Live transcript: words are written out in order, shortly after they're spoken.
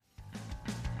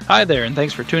Hi there, and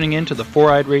thanks for tuning in to the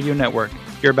Four-Eyed Radio Network.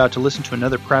 You're about to listen to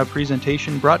another proud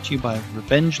presentation brought to you by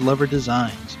Revenge Lover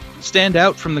Designs. Stand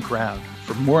out from the crowd.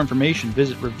 For more information,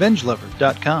 visit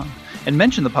revengelover.com and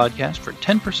mention the podcast for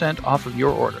 10% off of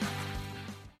your order.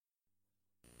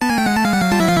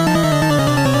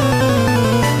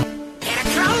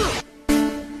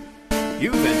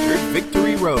 You've entered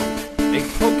Victory Road, a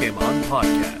Pokemon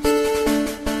podcast.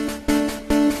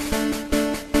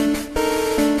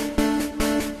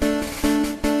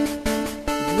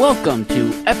 Welcome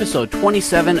to episode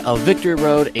 27 of Victory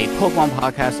Road, a Pokemon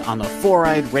podcast on the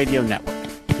Four-Eyed Radio Network.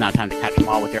 It's now time to catch them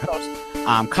all with your host.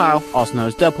 I'm Kyle, also known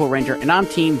as Deadpool Ranger, and I'm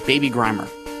Team Baby Grimer.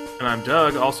 And I'm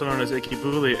Doug, also known as Icky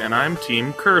Bully, and I'm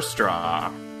Team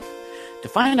Curstraw. To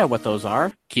find out what those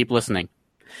are, keep listening.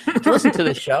 To listen to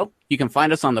this show, you can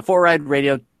find us on the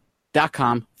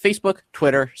FourEyedRadio.com, Facebook,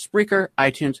 Twitter, Spreaker,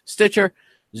 iTunes, Stitcher,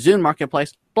 Zune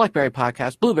Marketplace, BlackBerry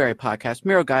Podcast, Blueberry Podcast,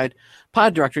 Miro Guide,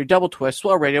 Pod Directory, Double Twist,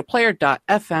 Swell Radio,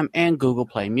 Player.fm, and Google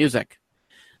Play Music.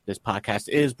 This podcast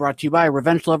is brought to you by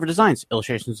Revenge Lover Designs,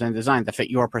 illustrations and design that fit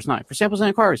your personality. For samples and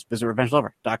inquiries, visit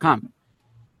RevengeLover.com.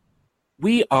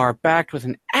 We are back with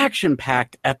an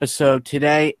action-packed episode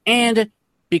today, and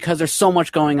because there's so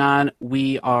much going on,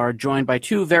 we are joined by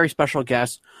two very special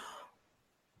guests.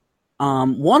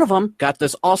 One of them got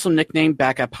this awesome nickname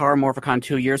back at Power Morphicon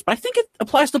 2 years, but I think it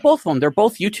applies to both of them. They're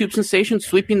both YouTube sensations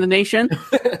sweeping the nation.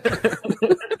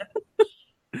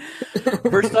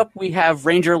 First up, we have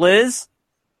Ranger Liz.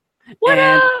 What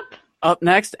up? Up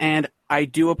next, and I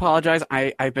do apologize,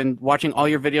 I've been watching all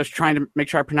your videos trying to make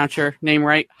sure I pronounce your name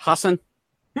right. Hassan?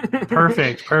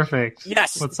 Perfect.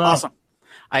 Yes. What's up? Awesome.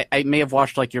 I may have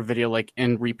watched your video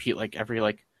in repeat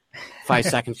every 5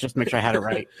 seconds just to make sure I had it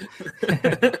right.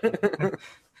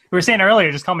 We were saying earlier,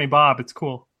 just call me Bob. It's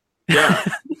cool. Yeah,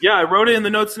 I wrote it in the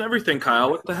notes and everything, Kyle.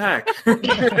 What the heck?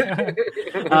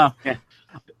 Oh, yeah.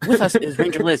 With us is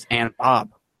Ranger Liz and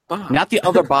Bob. Not the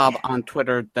other Bob on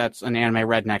Twitter that's an anime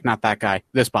redneck, not that guy.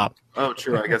 This Bob. Oh,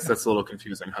 true. I guess that's a little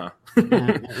confusing, huh?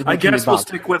 Yeah, I guess we'll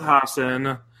stick with Hassan.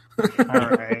 All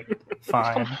right,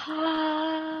 fine.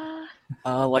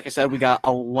 Like I said, we got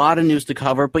a lot of news to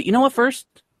cover, but you know what first?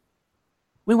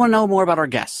 We want to know more about our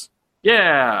guests.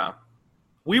 Yeah.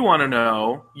 We want to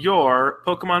know your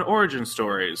Pokemon origin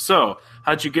stories. So,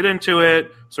 how'd you get into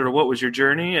it? Sort of what was your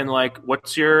journey? And,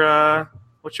 what's your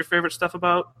favorite stuff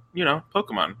about,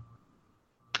 Pokemon?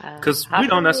 Because we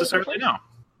don't necessarily know.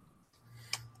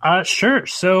 Sure.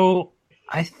 So,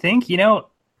 I think,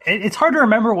 it's hard to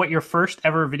remember what your first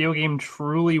ever video game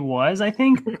truly was, I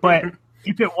think. But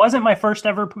if it wasn't my first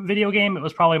ever video game, it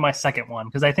was probably my second one.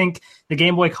 Because I think the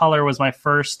Game Boy Color was my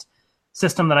first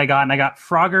system that I got. And I got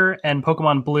Frogger and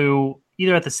Pokemon Blue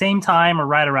either at the same time or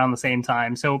right around the same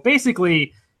time. So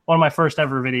basically one of my first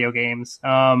ever video games.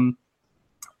 And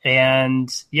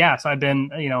yeah, so I've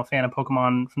been, a fan of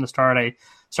Pokemon from the start. I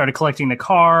started collecting the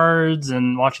cards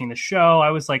and watching the show. I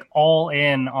was all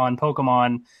in on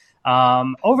Pokemon.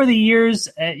 Over the years,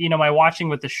 my watching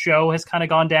with the show has kind of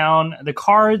gone down. The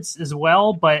cards as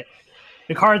well, but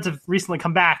the cards have recently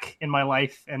come back in my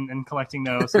life and collecting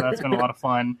those, so that's been a lot of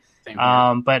fun.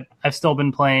 But I've still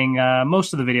been playing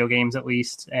most of the video games at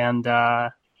least, and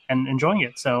enjoying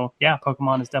it. So yeah,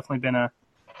 Pokemon has definitely been a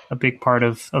big part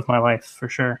of my life for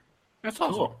sure. That's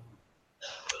awesome.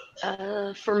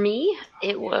 For me,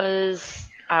 it was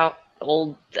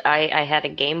old. I had a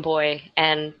Game Boy,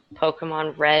 and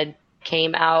Pokemon Red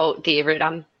came out.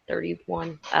 I'm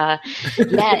 31.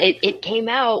 It came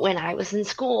out when I was in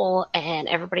school, and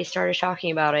everybody started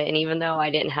talking about it. And even though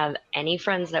I didn't have any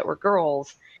friends that were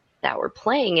girls that were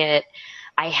playing it,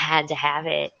 I had to have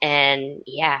it. And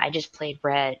yeah, I just played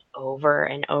Red over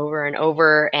and over and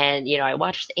over. And, I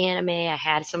watched the anime. I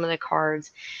had some of the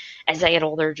cards. As I get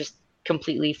older, just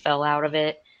completely fell out of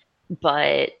it.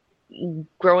 But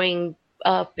growing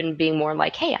up and being more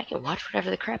hey, I can watch whatever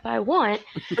the crap I want.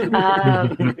 Isn't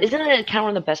it kind of one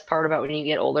of the best part about when you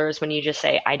get older is when you just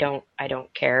say, I don't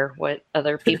care what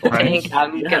other people think.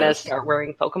 I'm gonna start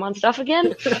wearing Pokemon stuff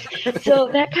again. So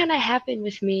that kind of happened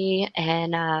with me,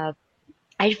 and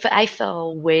I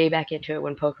fell way back into it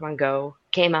when Pokemon Go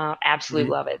came out. Absolutely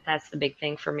love it. That's the big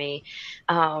thing for me.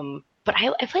 But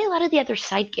I play a lot of the other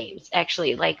side games,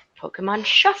 actually, like Pokemon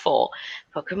Shuffle,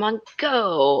 Pokemon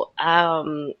Go,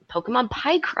 Pokemon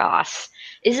Picross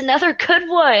is another good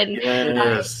one.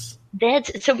 Yes.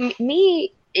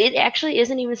 Me, it actually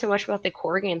isn't even so much about the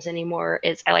core games anymore.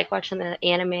 I like watching the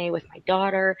anime with my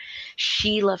daughter.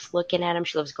 She loves looking at them.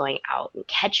 She loves going out and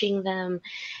catching them.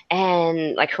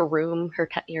 And her room, her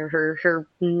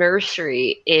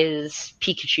nursery is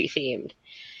Pikachu themed.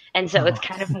 And so it's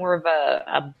kind of more of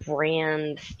a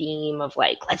brand theme of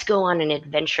like, let's go on an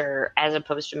adventure as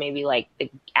opposed to maybe like the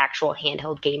actual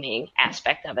handheld gaming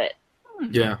aspect of it.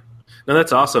 Yeah. No,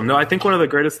 that's awesome. No, I think one of the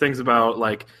greatest things about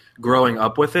like growing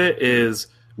up with it is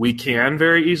we can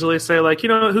very easily say like,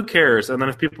 who cares? And then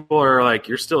if people are like,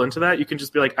 you're still into that, you can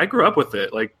just be like, I grew up with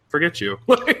it. Like, forget you.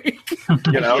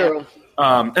 True.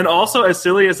 And also, as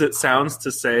silly as it sounds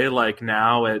to say, like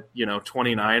now at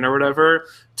 29 or whatever,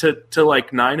 to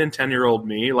like 9 and 10-year-old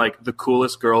me, like the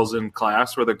coolest girls in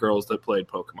class were the girls that played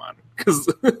Pokemon because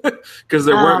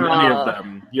there weren't many of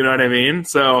them. You know what I mean?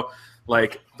 So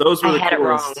like those were the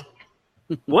coolest. It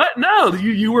wrong. What? No,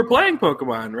 you were playing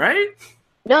Pokemon, right?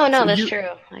 No, that's true.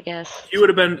 I guess you would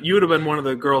have been one of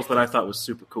the girls that I thought was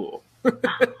super cool. But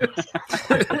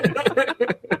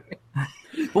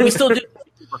we still do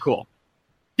super cool.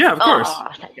 Yeah, of course.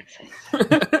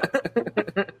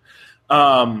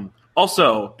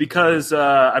 Also, because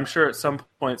I'm sure at some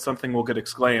point something will get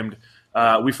exclaimed,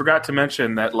 we forgot to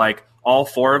mention that like all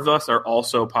 4 of us are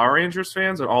also Power Rangers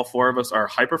fans, and all 4 of us are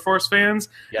Hyperforce fans.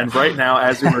 Yes. And right now,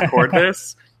 as we record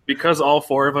this, because all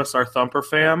 4 of us are Thumper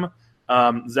fam,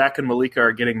 Zach and Malika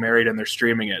are getting married and they're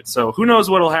streaming it. So who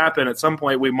knows what'll happen? At some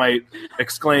point, we might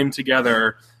exclaim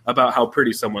together about how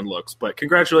pretty someone looks. But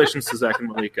congratulations to Zach and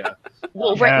Malika.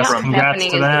 Well, right now what's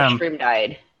happening is their stream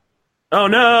died. Oh,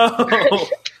 no!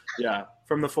 Yeah,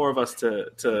 from the 4 of us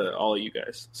to all of you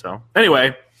guys. So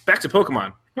anyway, back to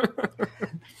Pokemon.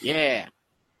 Yeah.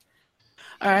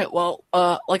 All right, well,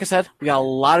 like I said, we got a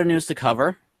lot of news to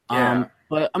cover. Yeah.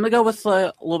 But I'm going to go with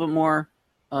a little bit more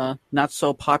not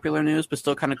so popular news, but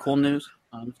still kind of cool news.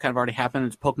 It's kind of already happened.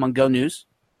 It's Pokemon Go news.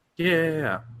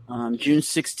 Yeah. June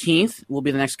 16th will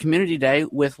be the next community day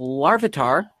with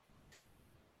Larvitar.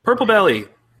 Purple Belly.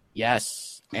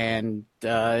 Yes, and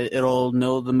it'll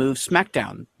know the move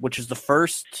Smackdown, which is the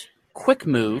first quick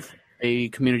move a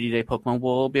community day Pokemon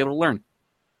will be able to learn.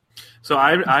 So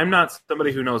I'm not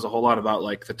somebody who knows a whole lot about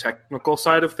like the technical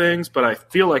side of things, but I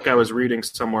feel like I was reading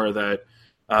somewhere that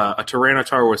a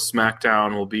Tyranitar with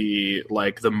Smackdown will be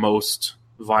like the most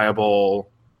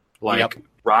viable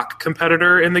rock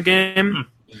competitor in the game.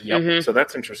 Yep. Mm-hmm. So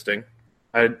that's interesting.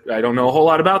 I don't know a whole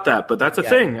lot about that, but that's a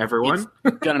thing, everyone.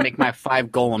 It's going to make my 5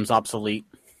 golems obsolete.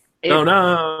 Oh,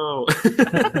 no.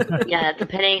 Yeah,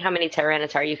 depending how many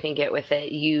Tyranitar you can get with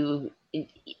it,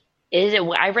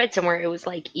 I read somewhere it was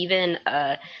like even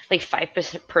like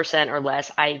 5% or less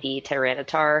IV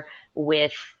Tyranitar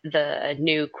with the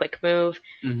new quick move,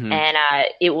 and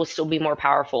it will still be more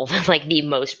powerful than like the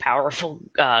most powerful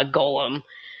Golem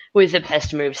with the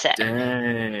best moveset.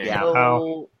 Dang. Yeah.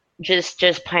 So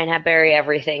just Pineapple Berry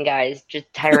everything, guys.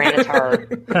 Just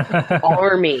Tyranitar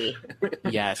army.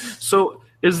 Yes. So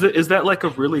is that like a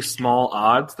really small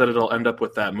odds that it'll end up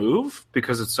with that move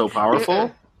because it's so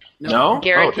powerful? No?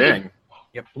 Guaranteed. Oh, dang.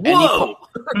 Yep. Whoa!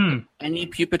 Any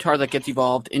Pupitar that gets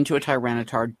evolved into a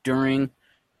Tyranitar during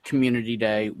Community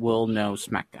Day will know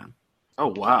Smackdown.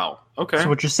 Oh, wow. Okay. So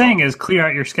what you're saying is clear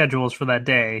out your schedules for that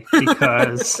day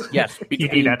because Yes, you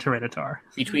need that Tyranitar.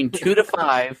 between 2 to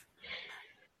 5,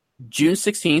 June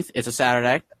 16th, it's a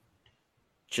Saturday.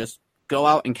 Just go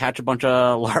out and catch a bunch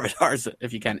of Larvitars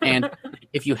if you can. And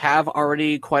if you have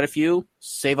already quite a few,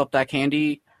 save up that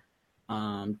candy.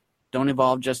 Don't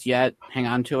evolve just yet. Hang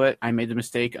on to it. I made the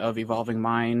mistake of evolving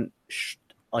mine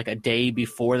like a day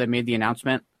before they made the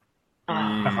announcement.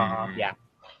 Yeah.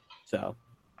 So,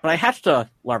 but I hatched a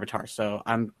Larvitar, so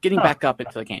I'm getting back up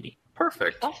into the candy.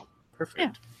 Perfect.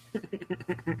 Perfect.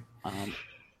 Yeah.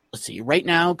 Let's see. Right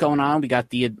now, going on, we got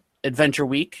the Adventure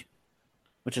Week,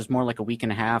 which is more like a week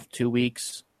and a half, 2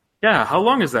 weeks. Yeah, how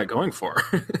long is that going for?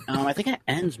 I think it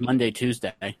ends Monday,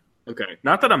 Tuesday. Okay.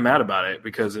 Not that I'm mad about it,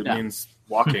 because it means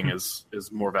walking is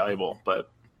more valuable, but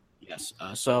Yes.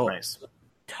 So nice.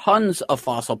 Tons of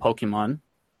fossil Pokemon.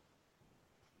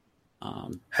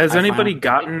 Has anybody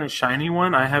gotten a shiny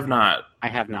one? I have not. I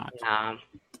have not.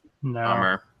 No.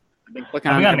 Bummer. I've been I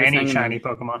clicking haven't on gotten any everything shiny and-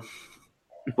 Pokemon.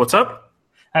 What's up?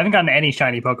 I haven't gotten any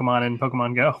shiny Pokemon in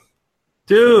Pokemon Go.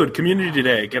 Dude, Community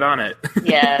Day. Get on it.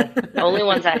 Yeah, the only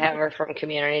ones I have are from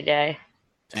Community Day.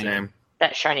 Same.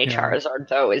 That shiny Yeah. Charizard,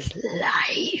 though, is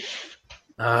life.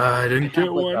 I didn't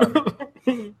get one.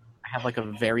 I have like a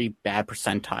very bad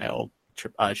percentile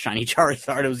shiny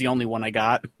Charizard. It was the only one I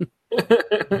got. But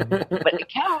it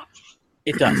counts.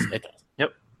 It does. It does.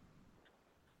 Yep.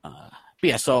 But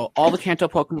yeah, so all the Kanto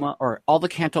Pokemon, or all the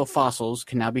Kanto fossils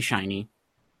can now be shiny.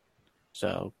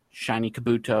 So shiny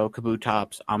Kabuto,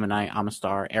 Kabutops, Ammonite,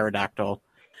 Amistar, Aerodactyl.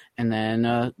 And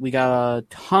then we got a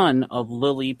ton of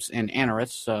Lileeps and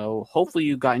Anoriths. So hopefully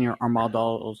you've gotten your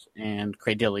Armaldos and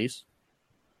Cradillies.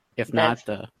 If not,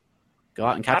 Go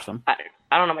out and catch them. I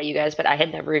don't know about you guys, but I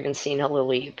had never even seen a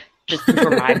Lileep. Just for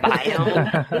my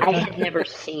biome, I had never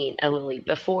seen a Lileep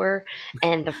before.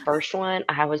 And the first one,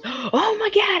 I was, oh my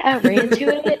god, I ran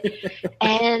to it.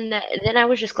 And then I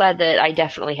was just glad that I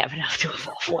definitely have enough to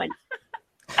evolve one.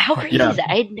 How crazy is that?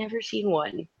 I had never seen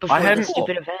one before this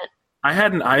stupid event. I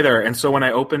hadn't either, and so when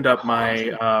I opened up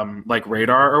my like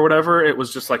radar or whatever, it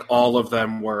was just like all of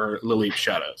them were Lileep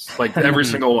shadows, like every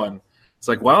single one. It's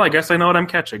like, well, I guess I know what I'm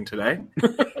catching today.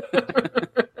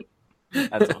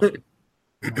 That's awesome.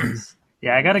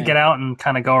 Yeah, I got to get out and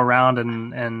kind of go around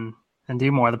and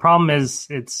do more. The problem is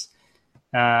it's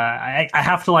I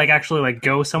have to like actually like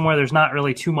go somewhere. There's not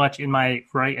really too much in my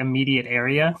right immediate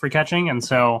area for catching, and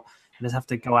so I just have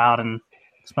to go out and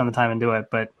spend the time and do it.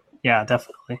 But yeah,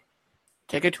 definitely.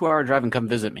 Take a 2-hour drive and come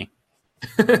visit me.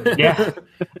 Yeah.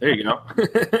 There you go.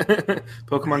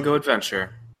 Pokemon Go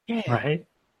Adventure. Yeah. Right.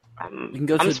 We can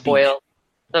go to I'm the spoiled.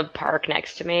 The park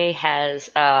next to me has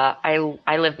I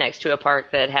live next to a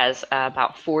park that has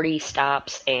about 40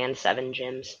 stops and 7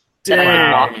 gyms that I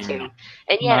can walk to.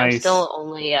 And yeah, I'm Nice. still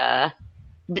only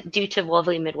due to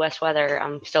lovely Midwest weather,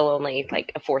 I'm still only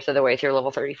like a fourth of the way through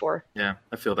level 34. Yeah,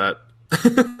 I feel that.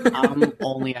 I'm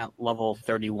only at level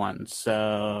 31,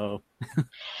 so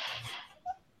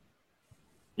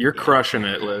You're crushing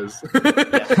it, Liz. So,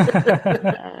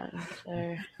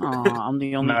 I'm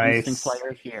the only Nice. instinct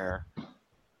player here.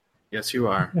 Yes, you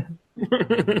are.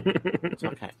 It's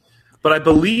okay. But I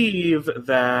believe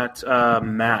that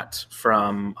Matt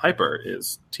from Hyper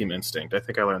is Team Instinct. I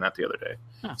think I learned that the other day.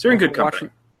 Yeah. So you're in good If we're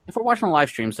company. if we're watching the live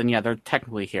streams, then yeah, they're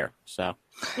technically here. So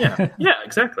Yeah,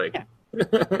 exactly. Yeah.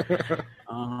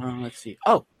 Let's see.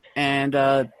 Oh, and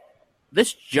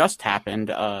this just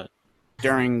happened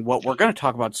during what we're going to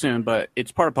talk about soon, but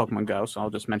it's part of Pokemon Go, so I'll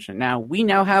just mention it now. We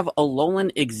now have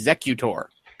Alolan Executor.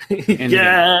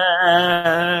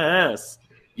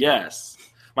 Yes.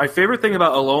 My favorite thing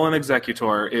about Alolan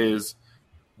Executor is,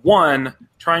 one,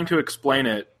 trying to explain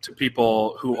it to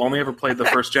people who only ever played the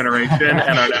first generation and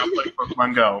are now playing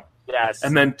Pokemon Go. Yes.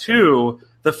 And then two,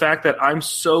 the fact that I'm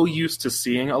so used to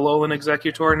seeing Alolan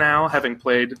Executor now, having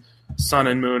played Sun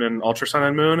and Moon and Ultra Sun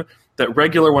and Moon, that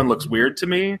regular one looks weird to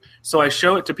me. So I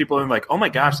show it to people and I'm like, oh my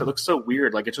gosh, that looks so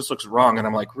weird. Like, it just looks wrong. And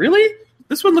I'm like, really?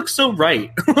 This one looks so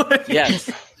right.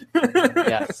 Yes.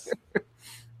 Yes.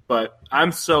 But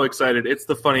I'm so excited. It's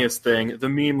the funniest thing. The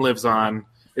meme lives on.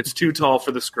 It's too tall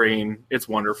for the screen. It's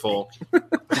wonderful. Did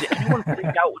anyone freak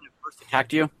out when it first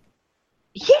attacked you?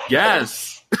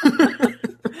 Yes.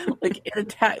 Like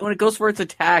when it goes for its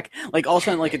attack, like all of a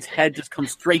sudden, like its head just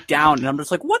comes straight down, and I'm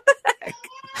just like, what the heck?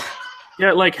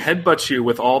 Yeah, it like headbutts you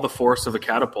with all the force of a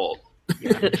catapult.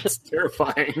 It's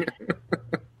terrifying.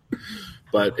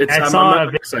 But it's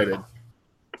I'm excited.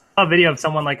 A video of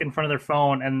someone like in front of their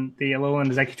phone and the Alolan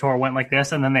Executor went like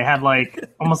this, and then they had like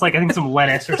almost like I think some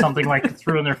lettuce or something like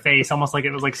threw in their face, almost like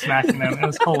it was like smashing them. It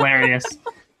was hilarious.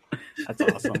 That's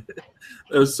awesome.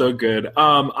 It was so good.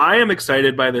 I am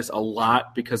excited by this a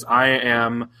lot because I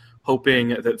am hoping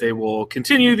that they will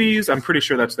continue these. I'm pretty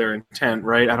sure that's their intent,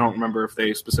 right? I don't remember if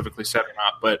they specifically said or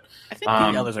not, but I think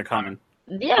the others are coming.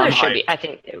 The others should be. I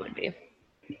think they would be.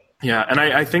 yeah, and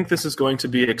I think this is going to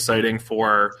be exciting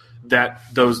for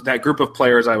that group of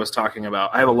players I was talking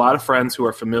about. I have a lot of friends who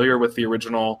are familiar with the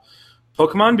original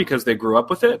Pokemon because they grew up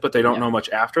with it, but they don't know much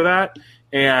after that.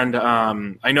 And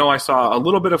I know I saw a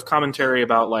little bit of commentary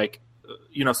about like,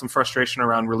 some frustration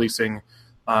around releasing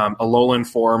Alolan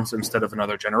forms instead of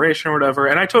another generation or whatever.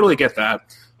 And I totally get that.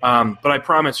 But I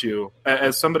promise you,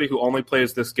 as somebody who only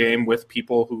plays this game with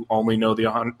people who only know the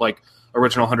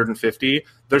original 150,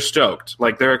 they're stoked.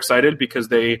 Like, they're excited because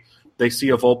they see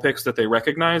a Vulpix that they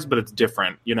recognize, but it's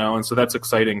different, and so that's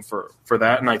exciting for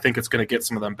that, and I think it's going to get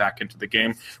some of them back into the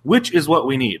game, which is what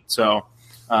we need. So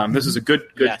this is a good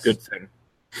thing.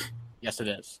 Yes, it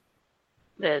is.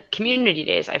 The community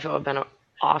days I feel have been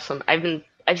awesome.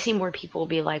 I've seen more people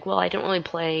be like, well, I don't really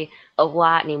play a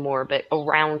lot anymore, but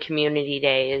around community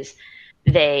days,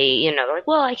 they're like,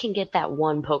 well, I can get that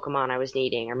one Pokemon I was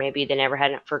needing, or maybe they never had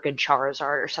it for a good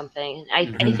Charizard or something.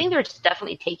 I think they're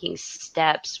definitely taking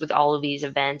steps with all of these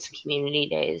events and community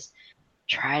days,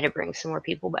 try to bring some more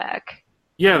people back.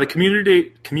 Yeah, the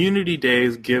community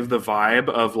days give the vibe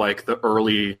of like the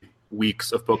early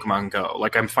weeks of Pokemon Go.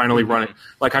 Like, I'm finally running,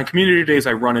 like on community days,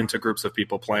 I run into groups of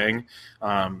people playing.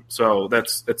 So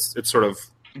it's sort of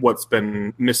what's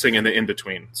been missing in the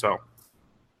in-between. So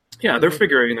yeah, they're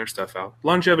figuring their stuff out.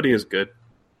 Longevity is good.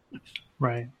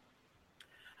 Right.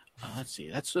 Let's see.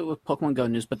 That's it with Pokemon Go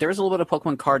news, but there is a little bit of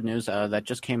Pokemon card news that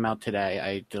just came out today.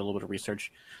 I did a little bit of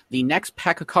research. The next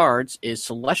pack of cards is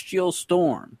Celestial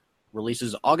Storm.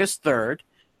 Releases August 3rd,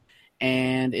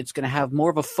 and it's going to have more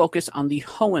of a focus on the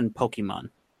Hoenn Pokemon.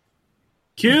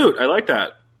 Cute. I like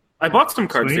that. I bought some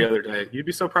cards Sweet. the other day. You'd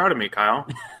be so proud of me, Kyle.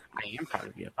 I am proud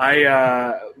of you.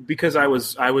 Because I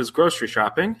was grocery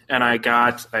shopping and I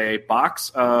got a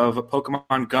box of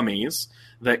Pokemon gummies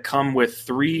that come with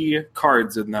 3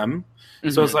 cards in them.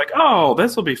 So I was like, oh,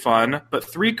 this will be fun, but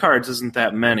 3 cards isn't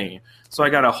that many. So I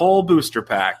got a whole booster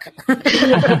pack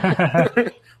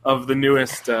of the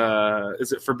newest,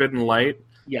 is it Forbidden Light?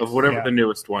 Yes. Of whatever Yeah. the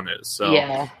newest one is. So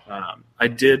Yeah. I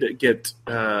did get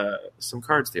some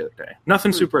cards the other day.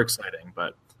 Nothing super exciting,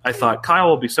 but I thought Kyle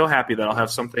will be so happy that I'll have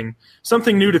something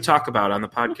new to talk about on the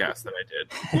podcast that I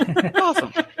did.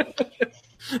 Awesome.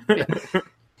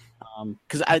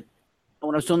 Because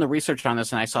when I was doing the research on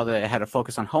this and I saw that it had a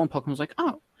focus on Hoenn Pokemon, I was like,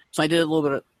 oh. So I did a little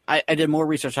bit of, I did more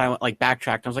research. I went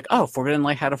backtracked. I was like, oh, Forbidden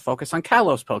Light had a focus on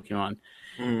Kalos Pokemon.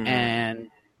 And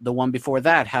the one before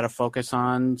that had a focus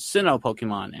on Sinnoh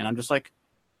Pokemon. And I'm just like,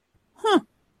 huh.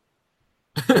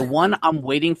 The one I'm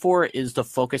waiting for is the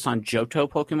focus on Johto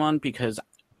Pokemon, because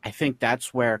I think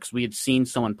that's where, because we had seen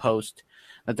someone post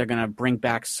that they're going to bring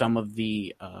back some of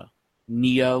the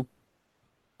Neo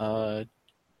cards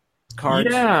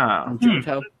Yeah. from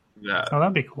Johto. Yeah. Oh,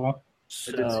 that'd be cool.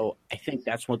 So I think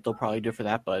that's what they'll probably do for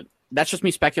that, but that's just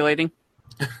me speculating.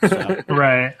 So,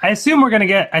 Right. I assume we're going to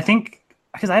get, I think,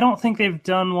 because I don't think they've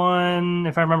done one,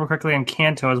 if I remember correctly, on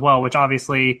Kanto as well, which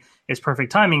obviously is perfect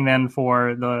timing then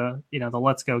for the, the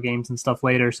Let's Go games and stuff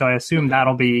later. So I assume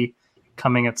that'll be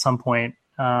coming at some point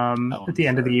at the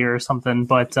end of the year or something.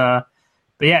 But yeah,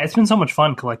 it's been so much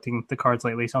fun collecting the cards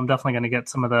lately. So I'm definitely going to get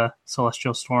some of the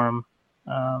Celestial Storm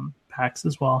packs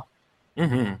as well.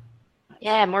 Mm-hmm.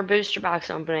 Yeah, more booster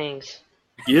box openings.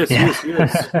 Yes, Yeah.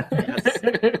 yes.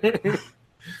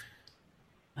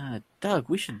 Doug,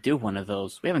 we should do one of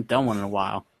those. We haven't done one in a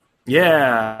while.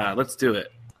 Yeah, let's do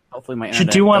it. Hopefully my Should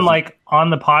internet do one doesn't-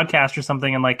 on the podcast or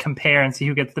something and compare and see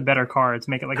who gets the better cards.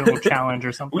 Make it like a little challenge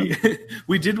or something.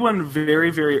 We did one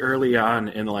very, very early on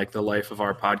in the life of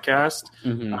our podcast.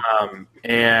 Mhm.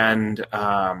 And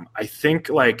I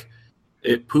think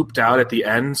it pooped out at the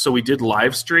end, so we did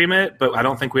live stream it, but I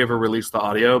don't think we ever released the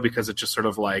audio because it just sort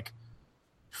of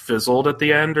fizzled at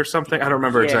the end or something. I don't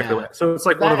remember exactly what. So it's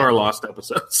one of our lost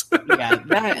episodes. Yeah,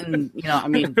 that and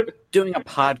doing a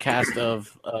podcast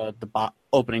of the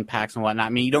opening packs and whatnot. I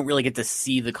mean, you don't really get to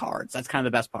see the cards. That's kind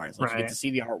of the best part. Is you get to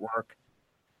see the artwork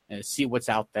and see what's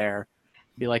out there.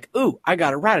 Be like, ooh, I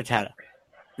got a Rattata.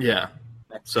 Yeah.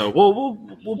 So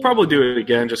we'll probably do it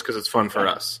again just because it's fun for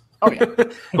us. Oh yeah,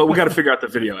 but we got to figure out the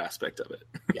video aspect of it.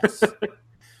 yes.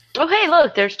 Oh, hey,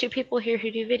 look, there's 2 people here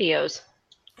who do videos.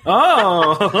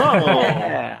 Oh.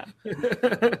 Yeah.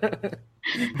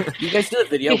 You guys do the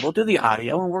video, we'll do the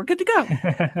audio, and we're good to go.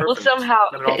 Well, somehow.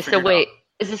 Got it all Okay, so figured wait,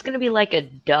 is this going to be like a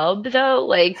dub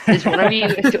though? Is one of you?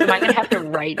 Am I going to have to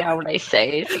write down what I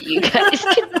say so you guys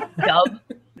can dub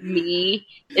me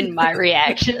in my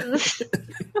reactions?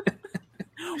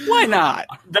 Why not?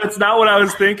 That's not what I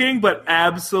was thinking, but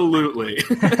absolutely.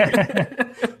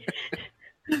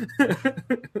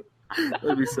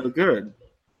 That'd be so good.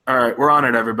 All right, we're on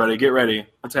it, everybody. Get ready.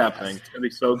 It's happening. It's going to be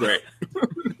so great.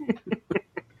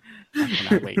 I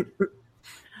cannot wait.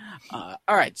 All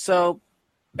right, so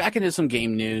back into some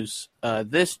game news.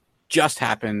 This just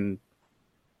happened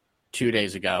 2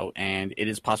 days ago, and it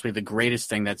is possibly the greatest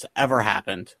thing that's ever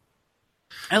happened.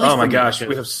 At least Oh my for me, gosh, because-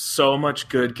 we have so much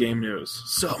good game news.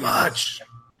 So much.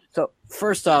 So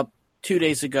first up, 2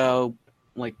 days ago,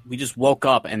 we just woke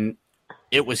up and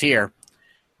it was here.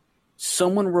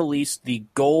 Someone released the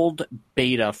gold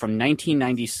beta from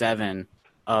 1997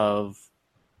 of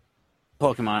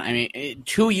Pokemon. I mean,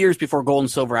 2 years before Gold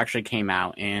and Silver actually came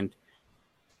out, and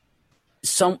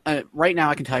right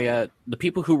now I can tell you the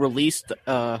people who released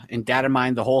and data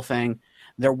mined the whole thing,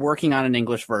 they're working on an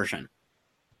English version.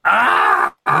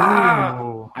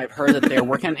 Ooh. I've heard that they're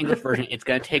working on an English version. It's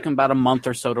going to take them about a month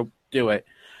or so to do it.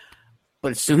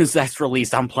 But as soon as that's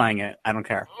released, I'm playing it. I don't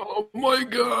care. Oh my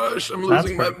gosh, I'm That's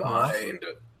losing my pretty cool. mind.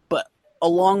 But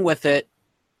along with it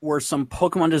were some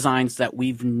Pokemon designs that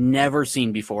we've never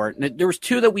seen before. There was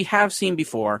 2 that we have seen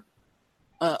before.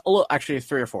 Actually,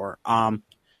 3 or 4.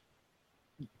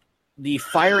 The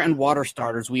Fire and Water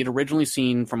starters we had originally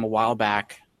seen from a while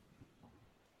back.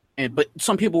 But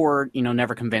some people were,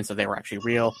 never convinced that they were actually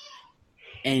real.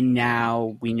 And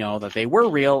now we know that they were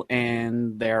real,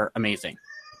 and they're amazing.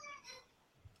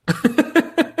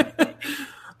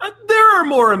 There are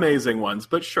more amazing ones,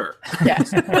 but sure.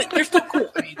 Yes, but they're still cool.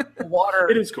 I mean, water.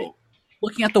 It is cool.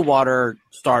 Looking at the water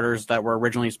starters that were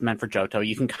originally meant for Johto,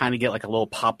 you can kind of get a little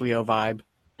Poplio vibe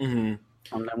Mm-hmm.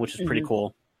 from them, which is pretty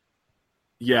cool.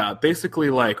 Yeah, basically,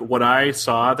 like what I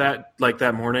saw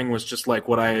that morning was just like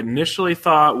what I initially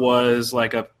thought was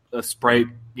like a sprite,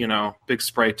 big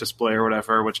sprite display or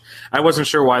whatever. Which I wasn't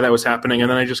sure why that was happening, and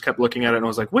then I just kept looking at it and I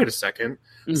was like, wait a second,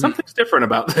 something's different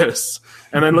about this.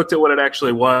 And then looked at what it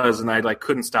actually was, and I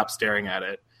couldn't stop staring at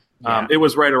it. Yeah. It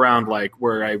was right around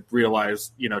where I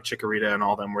realized, Chikorita and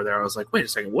all them were there. I was like, wait a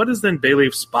second, what is then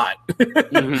Bayleaf Spot?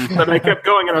 And I kept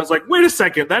going, and I was like, wait a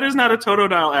second, that is not a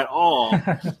Totodile at all.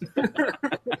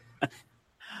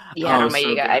 Yeah, so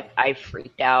I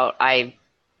freaked out. I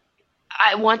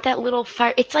want that little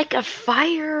fire. It's like a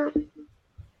fire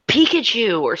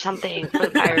Pikachu or something for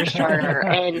the fire starter,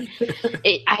 and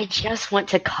I just want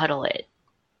to cuddle it.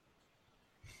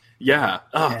 Yeah.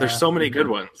 Oh, there's so many good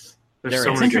ones. There's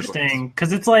so It's many good interesting ones.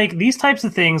 because it's like these types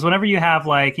of things. Whenever you have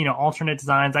alternate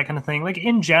designs, that kind of thing. Like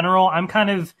in general, I'm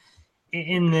kind of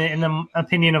in the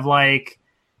opinion of I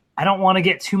don't want to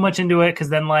get too much into it because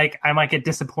then I might get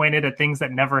disappointed at things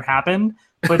that never happened.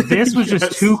 But this was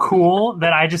just too cool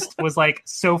that I just was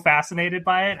so fascinated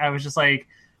by it. I was just like,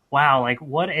 wow,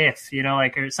 what if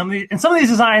or some of these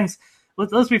designs.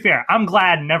 Let's be fair. I'm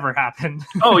glad never happened.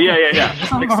 Oh yeah.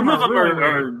 Some of them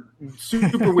are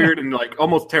super weird and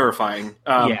almost terrifying.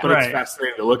 But it's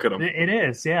fascinating to look at them. It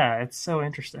is, yeah. It's so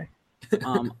interesting.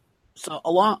 So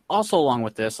along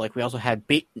with this, we also had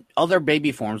other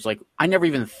baby forms. I never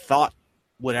even thought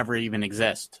would ever even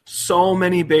exist. So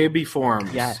many baby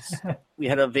forms. Yes, we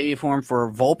had a baby form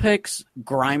for Vulpix,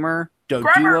 Grimer,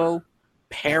 Doduo,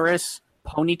 Paris,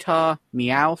 Ponyta,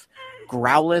 Meowth,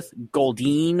 Growlithe,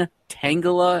 Goldeen,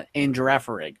 Tangela, and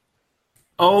Girafarig.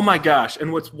 Oh my gosh.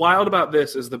 And what's wild about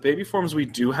this is the baby forms we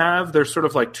do have, there's sort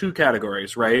of two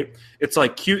categories, right? It's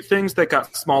cute things that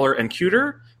got smaller and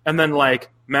cuter, and then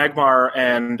Magmar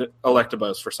and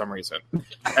Electabuzz for some reason.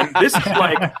 And this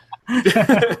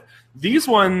is these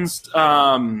ones,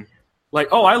 oh,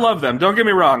 I love them. Don't get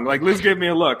me wrong. Liz gave me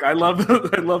a look. I love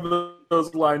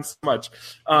those lines so much.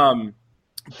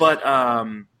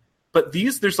 But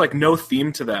these, there's no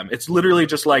theme to them. It's literally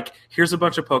just here's a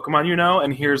bunch of Pokemon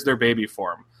and here's their baby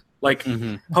form.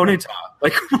 Ponyta.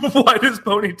 Why does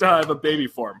Ponyta have a baby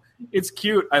form? It's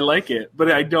cute. I like it, but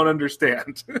I don't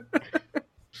understand.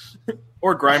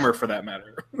 Or Grimer, for that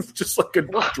matter. It's just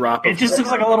a drop. It just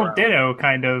looks like a little Ditto,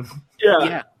 kind of.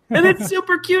 Yeah. And it's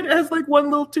super cute. It has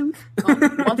one little tooth. One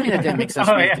thing that didn't make sense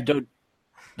to me is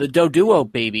the Doduo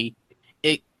baby.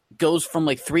 It goes from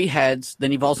 3 heads,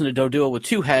 then evolves into Doduo with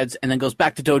 2 heads, and then goes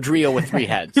back to Dodrio with 3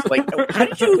 heads. How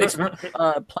did you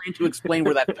plan to explain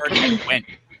where that 3rd head went?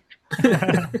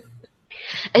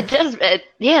 It does.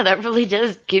 That really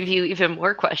does give you even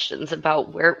more questions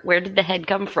about where did the head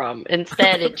come from.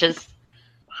 Instead, it just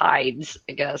hides,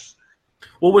 I guess.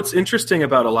 Well, what's interesting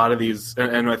about a lot of these,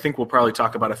 and I think we'll probably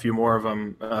talk about a few more of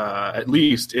them at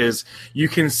least, is you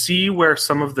can see where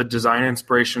some of the design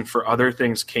inspiration for other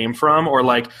things came from, or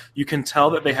you can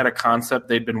tell that they had a concept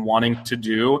they'd been wanting to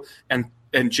do, and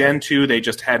Gen 2 they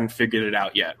just hadn't figured it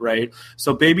out yet, right?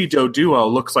 So Baby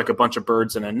Doduo looks like a bunch of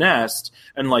birds in a nest,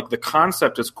 and the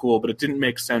concept is cool, but it didn't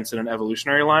make sense in an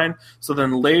evolutionary line. So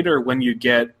then later when you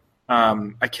get,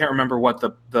 I can't remember what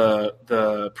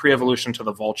the pre-evolution to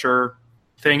the vulture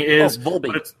thing is.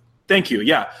 Volbeat. Thank you.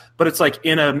 Yeah, but it's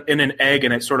in an egg,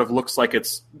 and it sort of looks like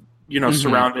it's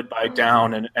surrounded by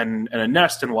down and a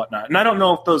nest and whatnot. And I don't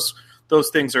know if those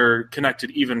things are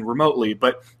connected even remotely,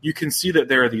 but you can see that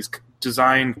there are these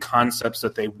design concepts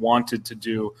that they wanted to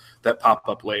do that pop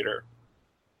up later.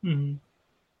 Mm-hmm.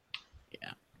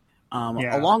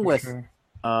 Yeah. Along with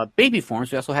baby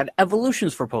forms, we also had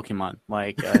evolutions for Pokemon,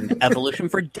 an evolution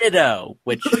for Ditto,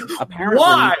 which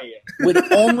apparently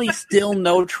would only still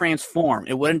know Transform.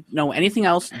 It wouldn't know anything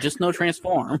else, just know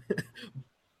Transform.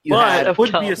 But it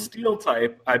would be a Steel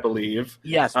type, I believe.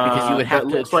 Yes, because you would have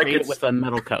to trade it with a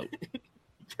metal coat.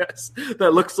 Yes,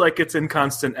 that looks like it's in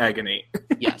constant agony.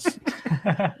 Yes.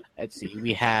 Let's see.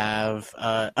 We have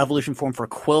evolution form for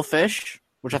Quillfish,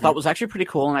 which I thought was actually pretty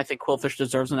cool, and I think Quillfish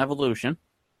deserves an evolution.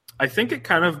 I think it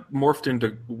kind of morphed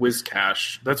into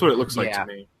Whiscash. That's what it looks like to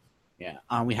me. Yeah.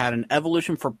 We had an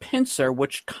evolution for Pinsir,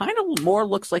 which kind of more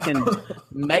looks like an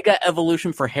mega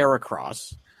evolution for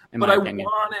Heracross. But I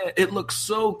want it. It looks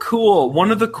so cool. One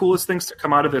of the coolest things to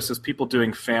come out of this is people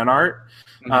doing fan art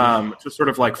to sort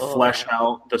of flesh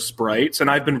out the sprites. And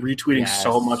I've been retweeting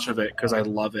so much of it because I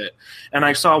love it. And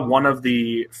I saw one of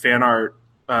the fan art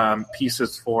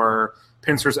pieces for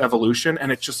Pinsir's evolution,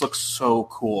 and it just looks so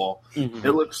cool. Mm-hmm.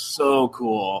 It looks so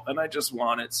cool, and I just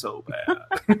want it so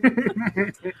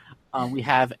bad. We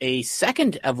have a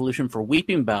second evolution for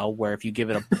Weeping Bell, where if you give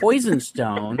it a poison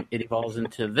stone, it evolves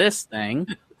into this thing.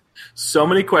 So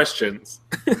many questions.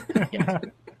 Yeah,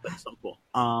 that's so cool.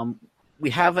 We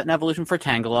have an evolution for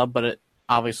Tangela, but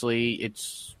obviously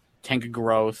it's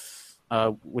Tangrowth,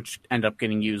 which ended up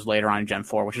getting used later on in Gen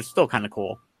 4, which is still kind of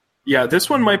cool. Yeah, this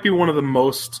one might be one of the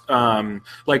most,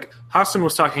 like Hassan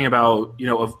was talking about,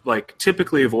 of like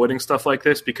typically avoiding stuff like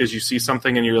this because you see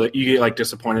something and you get like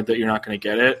disappointed that you're not going to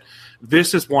get it.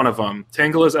 This is one of them.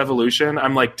 Tangela's evolution,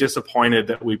 I'm like disappointed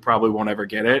that we probably won't ever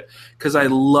get it because I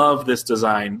love this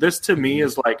design. This to me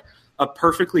is like a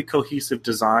perfectly cohesive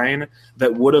design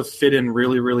that would have fit in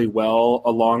really, really well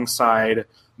alongside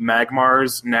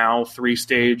Magmar's now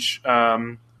 3-stage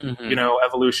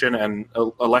evolution and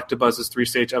Electabuzz's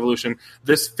 3-stage evolution.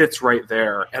 This fits right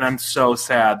there, and I'm so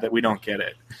sad that we don't get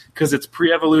it because its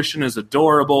pre-evolution is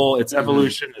adorable. Its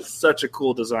evolution is such a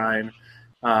cool design.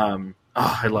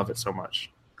 I love it so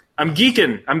much. I'm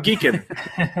geeking.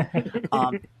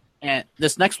 And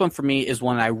this next one for me is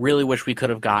one I really wish we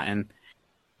could have gotten.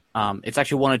 It's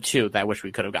actually one of two that I wish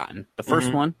we could have gotten. The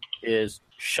first one is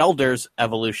Shelder's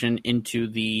evolution into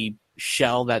the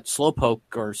shell that Slowpoke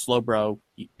or Slowbro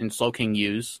and Slowking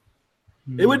use.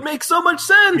 It would make so much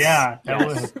sense. Yeah, that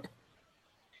would.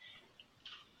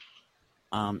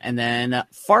 And then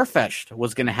Farfetch'd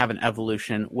was going to have an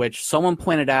evolution, which someone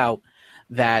pointed out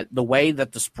that the way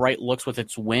that the sprite looks with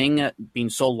its wing being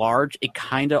so large, it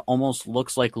kind of almost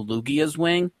looks like Lugia's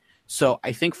wing. So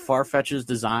I think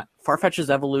Farfetch's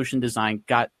evolution design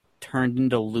got turned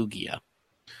into Lugia.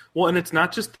 Well, and it's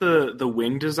not just the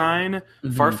wing design.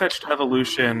 Farfetch'd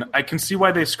evolution, I can see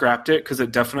why they scrapped it because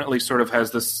it definitely sort of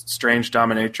has this strange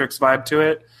dominatrix vibe to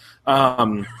it.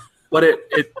 But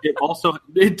it also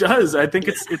it does. I think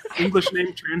its English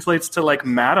name translates to like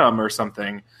Madam or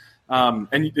something.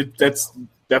 And that's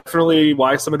definitely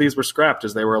why some of these were scrapped,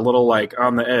 is they were a little like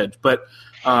on the edge. But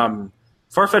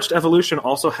Farfetch'd evolution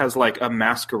also has like a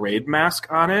masquerade mask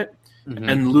on it.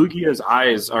 And Lugia's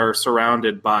eyes are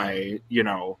surrounded by,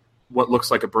 what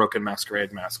looks like a broken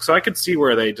masquerade mask. So I could see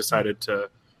where they decided to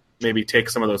maybe take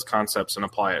some of those concepts and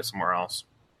apply it somewhere else.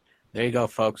 There you go,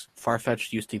 folks.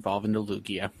 Farfetch'd used to evolve into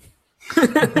Lugia.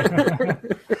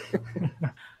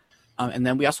 And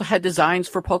then we also had designs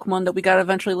for Pokemon that we got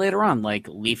eventually later on, like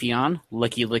Leafeon,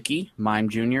 Licky Licky, Mime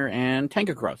Jr., and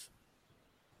Tangrowth.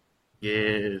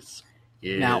 Yes.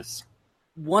 Now,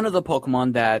 one of the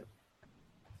Pokemon that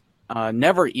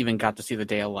never even got to see the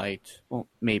day of light, well,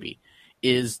 maybe,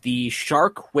 is the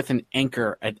shark with an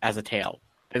anchor as a tail.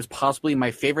 It is possibly my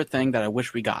favorite thing that I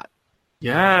wish we got.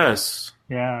 Yes.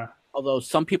 Yeah. Although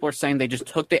some people are saying they just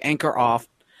took the anchor off,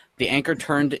 the anchor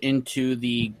turned into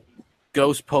the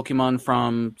ghost Pokemon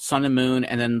from Sun and Moon,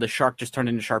 and then the shark just turned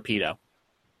into Sharpedo.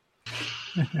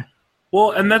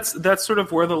 Well, and that's sort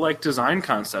of where the like design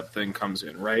concept thing comes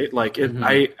in, right? Like,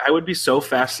 I would be so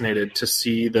fascinated to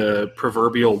see the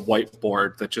proverbial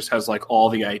whiteboard that just has like all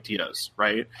the ideas,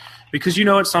 right? Because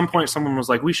at some point someone was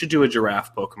like, we should do a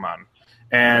giraffe Pokemon,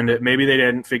 and maybe they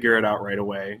didn't figure it out right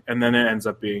away, and then it ends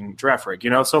up being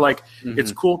Girafarig, So like,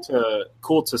 it's cool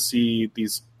to see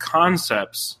these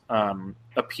concepts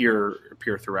appear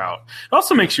throughout. It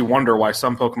also makes you wonder why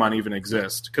some Pokemon even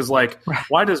exist. Because, like,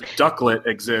 why does Ducklet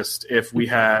exist if we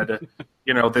had,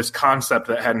 this concept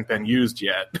that hadn't been used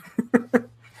yet?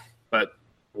 But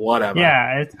whatever.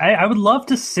 Yeah, I would love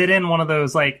to sit in one of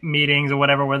those, like, meetings or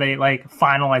whatever where they, like,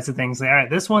 finalize the things. Like, all right,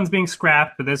 this one's being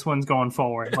scrapped, but this one's going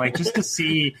forward. Like, just to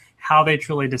see how they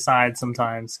truly decide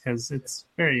sometimes, because it's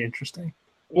very interesting.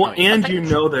 Well, and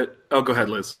that... Oh, go ahead,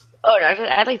 Liz. Oh,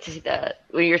 I'd like to see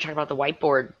when you're talking about the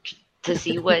whiteboard, to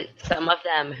see what some of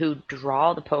them who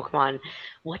draw the Pokemon,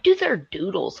 what do their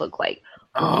doodles look like?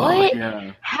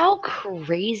 How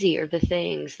crazy are the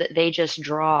things that they just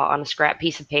draw on a scrap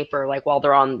piece of paper, like while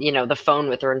they're on, the phone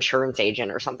with their insurance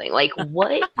agent or something? Like,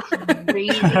 what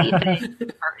crazy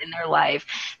things are in their life?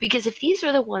 Because if these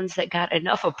are the ones that got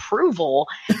enough approval,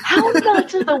 how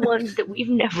nuts are the ones that we've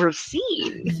never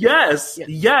seen? Yes,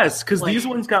 because these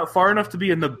ones got far enough to be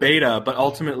in the beta, but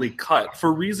ultimately cut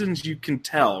for reasons you can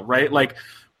tell, right? Like,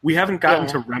 we haven't gotten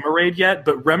to Remoraid yet,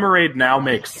 but Remoraid now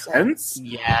makes sense.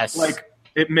 Yes. Like,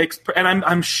 it makes, and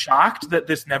I'm shocked that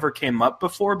this never came up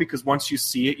before, because once you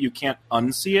see it, you can't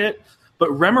unsee it. But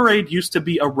Remoraid used to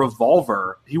be a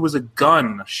revolver. He was a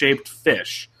gun-shaped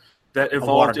fish that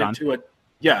evolved into a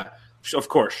of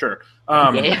course, sure.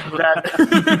 That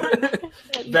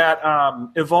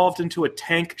evolved into a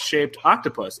tank-shaped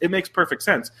octopus. It makes perfect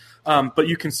sense. But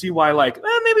you can see why, like,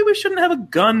 maybe we shouldn't have a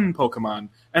gun Pokemon.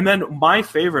 And then my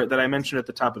favorite that I mentioned at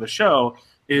the top of the show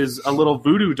is a little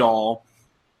voodoo doll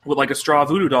with like a straw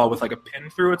voodoo doll with like a pin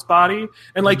through its body.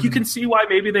 And like, you can see why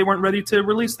maybe they weren't ready to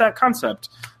release that concept.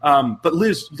 But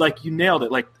Liz, like, you nailed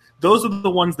it. Like, those are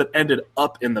the ones that ended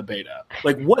up in the beta.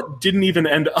 Like, what didn't even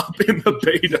end up in the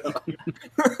beta?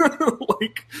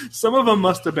 Like, some of them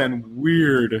must have been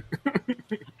weird.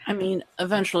 I mean,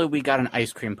 eventually we got an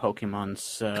ice cream Pokemon,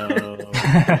 so...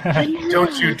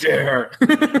 Don't you dare.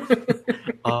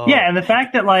 Yeah, and the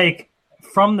fact that, like,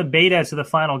 from the beta to the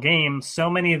final game, so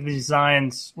many of the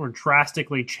designs were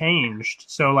drastically changed.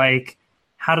 So, like,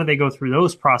 how do they go through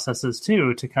those processes,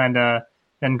 too, to kind of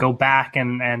then go back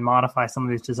and modify some of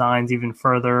these designs even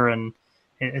further? And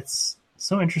it's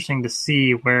so interesting to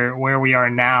see where we are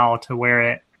now to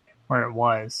where it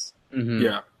was.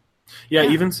 Mm-hmm. Yeah,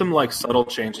 even some, like, subtle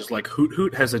changes. Like, Hoot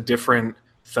Hoot has a different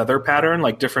feather pattern,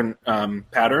 like different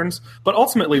patterns, but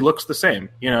ultimately looks the same.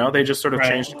 You know, they just sort of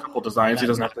changed a couple designs. He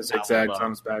doesn't have the zigzags on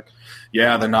his back.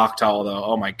 Yeah, the Noctowl, though.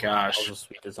 Oh my gosh, that was a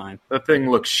sweet design. That thing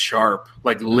looks sharp,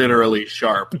 like literally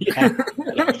sharp. Yeah.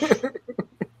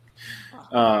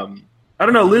 I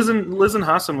don't know, Liz and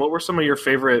Hassan, what were some of your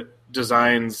favorite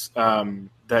designs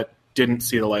that didn't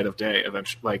see the light of day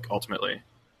eventually? Like ultimately,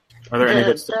 are there any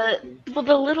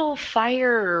the little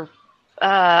fire?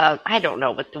 I don't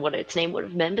know what its name would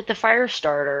have been, but the fire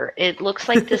starter. It looks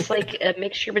like this, like a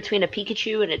mixture between a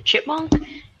Pikachu and a chipmunk,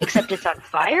 except it's on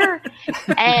fire,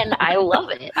 and I love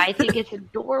it. I think it's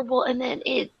adorable. And then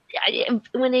it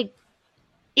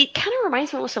kind of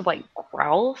reminds me almost of like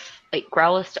Growlithe, like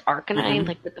Growlithe to Arcanine,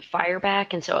 like with the fire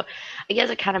back. And so I guess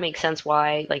it kind of makes sense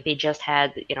why like they just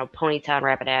had Ponyta and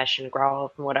Rapidash and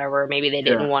Growlithe and whatever. Maybe they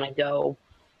didn't want to go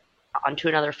onto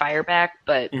another fire back,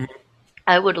 but.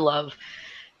 I would love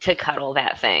to cuddle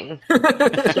that thing so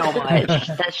much.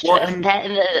 That's just that,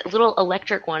 and the little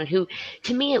electric one who,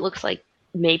 to me, it looks like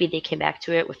maybe they came back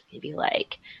to it with maybe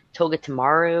like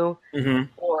Togedemaru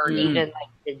or even like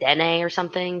the Dene or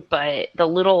something. But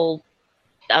the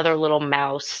other little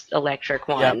mouse electric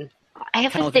one, I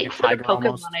have a thing for the Pokemon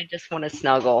almost. I just want to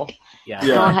snuggle.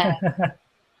 Yeah.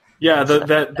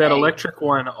 That electric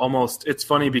one almost. It's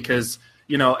funny because.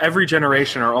 Every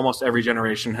generation or almost every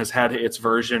generation has had its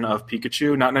version of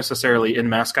Pikachu, not necessarily in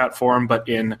mascot form, but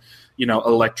in,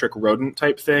 electric rodent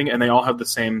type thing. And they all have the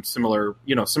same similar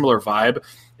vibe.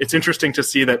 It's interesting to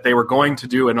see that they were going to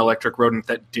do an electric rodent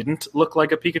that didn't look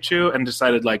like a Pikachu and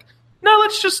decided like, no,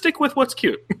 let's just stick with what's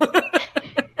cute. But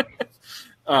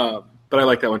I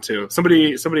like that one too.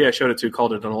 Somebody I showed it to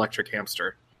called it an electric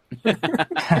hamster.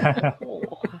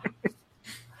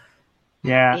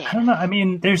 Yeah, I don't know. I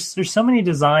mean, there's so many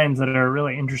designs that are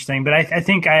really interesting, but I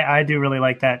think I do really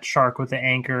like that shark with the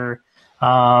anchor.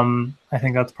 I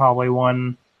think that's probably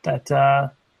one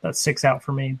that sticks out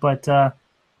for me. But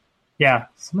yeah,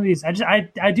 some of these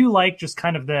I do like just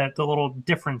kind of the little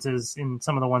differences in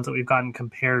some of the ones that we've gotten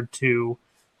compared to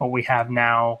what we have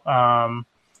now,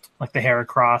 like the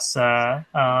Heracross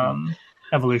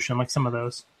evolution, like some of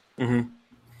those. Mm-hmm.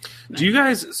 Do you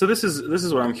guys? So this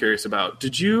is what I'm curious about.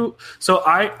 Did you? So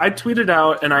I tweeted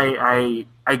out, and I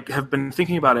have been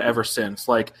thinking about it ever since.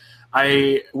 Like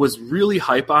I was really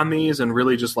hype on these, and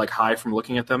really just like high from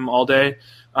looking at them all day.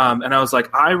 And I was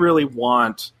like, I really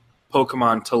want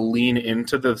Pokemon to lean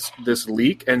into this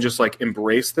leak and just like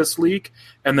embrace this leak,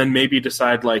 and then maybe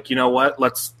decide like, you know what?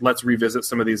 Let's revisit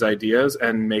some of these ideas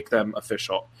and make them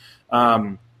official.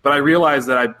 But I realized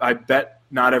that I bet.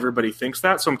 Not everybody thinks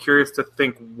that, so I'm curious to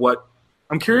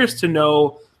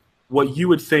know what you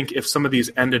would think if some of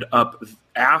these ended up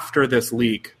after this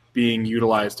leak being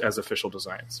utilized as official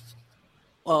designs.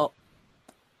 Well,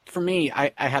 for me,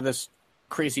 I have this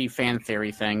crazy fan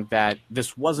theory thing that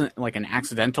this wasn't like an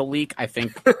accidental leak. I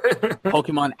think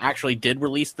Pokemon actually did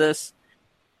release this,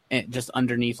 and just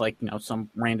underneath like some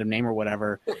random name or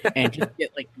whatever, and just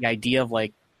get like the idea of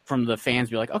like. From the fans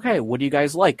be like, okay, what do you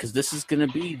guys like? Because this is going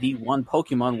to be the one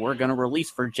Pokemon we're going to release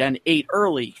for Gen 8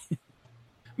 early.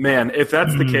 Man, if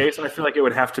that's the case, I feel like it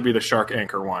would have to be the Shark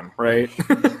Anchor one, right?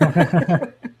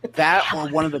 That or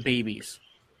one of the babies.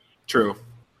 True.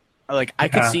 Like, I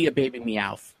could see a baby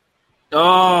Meowth.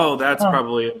 Oh, that's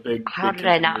probably a big... How did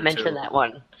I not mention that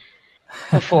one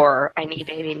before? I need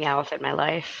baby Meowth in my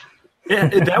life. Yeah,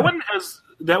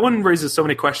 that one raises so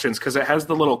many questions because it has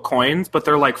the little coins, but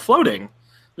they're like floating.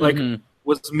 Like,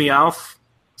 was Meowth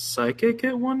psychic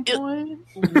at one point?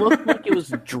 It looked like it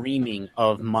was dreaming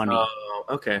of money. Oh,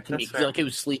 okay. That's fair. Like it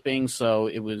was sleeping, so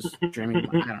it was dreaming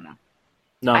of money. I don't know.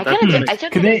 No, I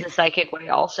took it as a psychic way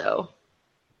also.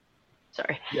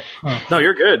 Sorry. Yeah. No,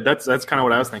 you're good. That's kind of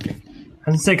what I was thinking. I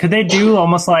was gonna say, could they do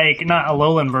almost like not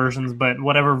Alolan versions, but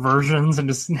whatever versions, and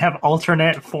just have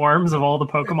alternate forms of all the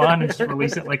Pokemon and just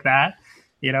release it like that?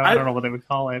 I don't know what they would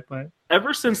call it, but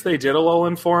ever since they did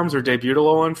Alolan forms or debuted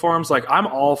Alolan forms, like I'm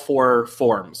all for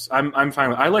forms. I'm fine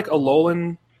with. I like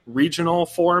Alolan regional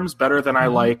forms better than I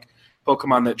like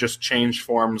Pokemon that just change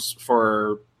forms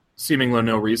for seemingly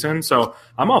no reason. So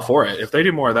I'm all for it. If they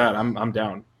do more of that, I'm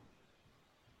down.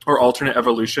 Or alternate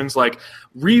evolutions, like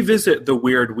revisit the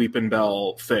weird Weepin'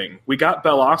 Bell thing. We got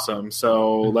Bell Awesome,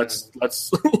 so let's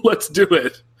let's do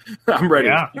it. I'm ready.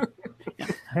 Yeah.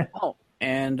 Oh,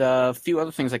 and a few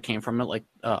other things that came from it, like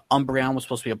Umbreon was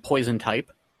supposed to be a poison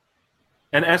type.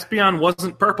 And Espeon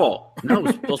wasn't purple. No, it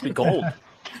was supposed to be gold.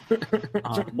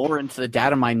 More into the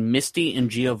data mine, Misty and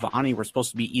Giovanni were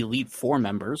supposed to be Elite Four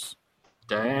members.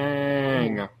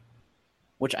 Dang.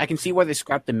 Which I can see why they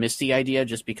scrapped the Misty idea,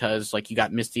 just because like you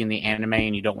got Misty in the anime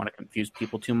and you don't want to confuse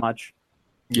people too much.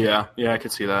 Yeah, I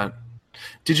could see that.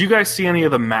 Did you guys see any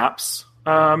of the maps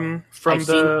from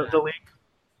the league?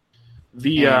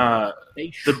 The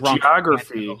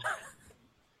geography. Kanto.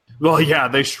 Well, yeah,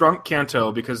 they shrunk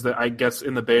Kanto because I guess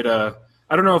in the beta,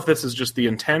 I don't know if this is just the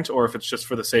intent or if it's just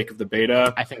for the sake of the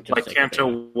beta. I think just like sake of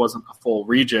Kanto wasn't a full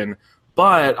region,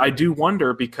 but I do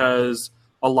wonder because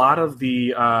a lot of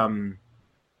the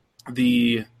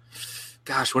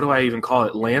gosh, what do I even call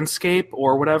it? Landscape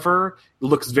or whatever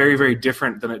looks very, very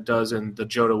different than it does in the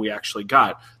Johto we actually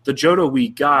got. The Johto we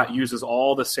got uses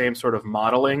all the same sort of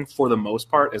modeling for the most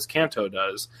part as Kanto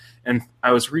does. And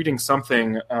I was reading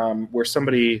something where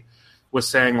somebody was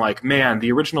saying like, man,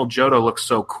 the original Johto looks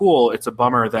so cool. It's a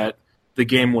bummer that the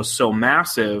game was so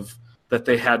massive that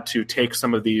they had to take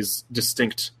some of these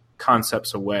distinct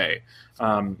concepts away.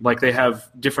 Like they have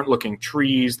different looking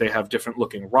trees, they have different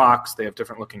looking rocks, they have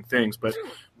different looking things. But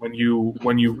when you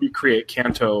recreate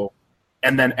Kanto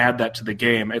and then add that to the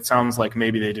game, it sounds like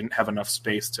maybe they didn't have enough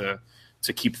space to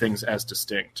keep things as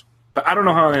distinct. But I don't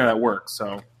know how any of that works,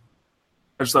 so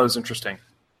I just thought it was interesting.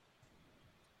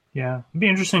 Yeah, it'd be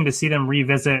interesting to see them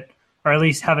revisit, or at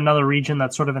least have another region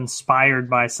that's sort of inspired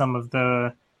by some of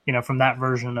the, from that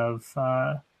version of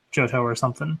Johto or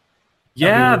something.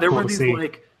 Yeah, really there cool were to these see.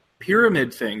 like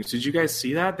pyramid things. Did you guys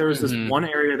see that? There was this one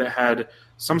area that had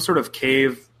some sort of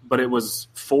cave, but it was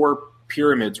 4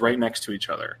 pyramids right next to each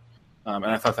other, and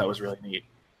I thought that was really neat.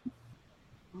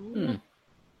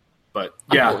 But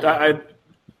yeah,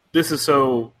 this is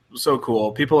so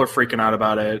cool. People are freaking out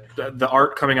about it. The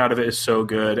art coming out of it is so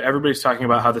good. Everybody's talking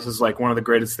about how this is like one of the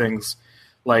greatest things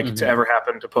to ever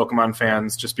happen to Pokemon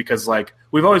fans, just because like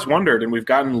we've always wondered and we've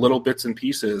gotten little bits and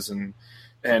pieces and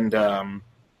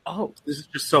this is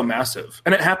just so massive.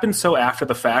 And it happened so after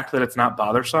the fact that it's not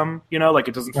bothersome, like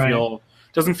it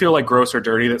doesn't feel like gross or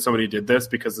dirty that somebody did this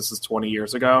because this is 20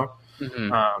 years ago.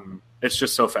 It's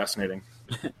just so fascinating.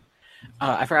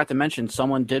 I forgot to mention,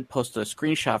 someone did post a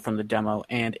screenshot from the demo,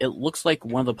 and it looks like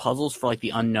one of the puzzles for like the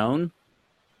unknown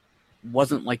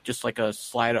wasn't like just like a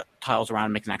slide tiles around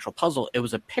and make an actual puzzle. It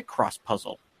was a Picross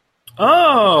puzzle.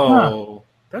 Oh,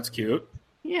 that's cute.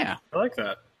 Yeah. I like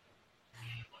that.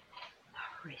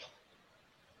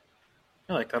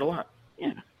 I like that a lot.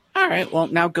 Yeah. All right. Well,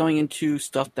 now going into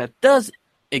stuff that does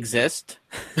exist.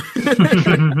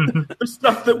 The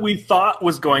stuff that we thought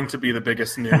was going to be the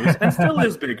biggest news, and still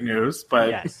is big news, but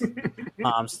yes.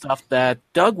 Stuff that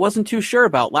Doug wasn't too sure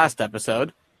about last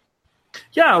episode.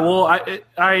 Yeah, well,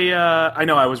 I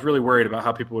know I was really worried about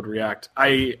how people would react.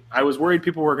 I was worried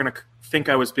people were going to think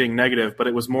I was being negative, but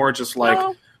it was more just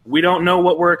like, we don't know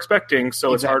what we're expecting,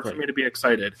 so It's hard for me to be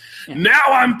excited. Yeah. Now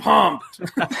I'm pumped!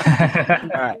 All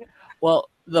right. Well,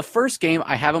 the first game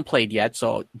I haven't played yet,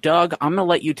 so Doug, I'm going to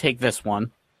let you take this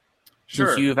one. Sure.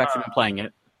 Since you've actually been playing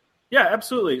it. Yeah,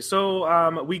 absolutely.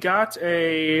 So we got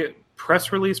a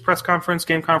press release, press conference,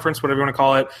 game conference, whatever you want to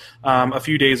call it, a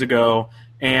few days ago,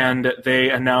 and they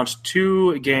announced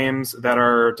 2 games that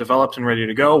are developed and ready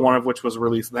to go, one of which was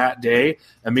released that day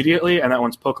immediately, and that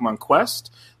one's Pokemon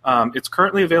Quest. It's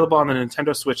currently available on the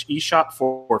Nintendo Switch eShop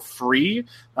for free.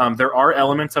 There are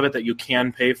elements of it that you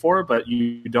can pay for, but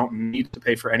you don't need to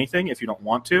pay for anything if you don't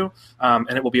want to.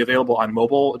 And it will be available on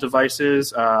mobile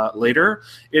devices later.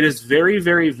 It is very,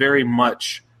 very, very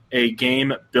much a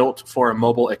game built for a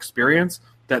mobile experience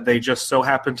that they just so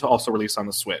happen to also release on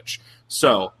the Switch.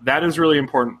 So that is really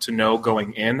important to know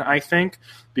going in, I think,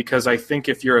 because I think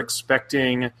if you're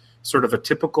expecting sort of a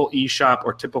typical eShop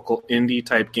or typical indie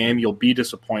type game, you'll be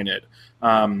disappointed.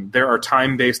 There are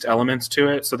time-based elements to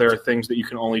it, so there are things that you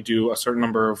can only do a certain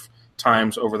number of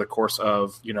times over the course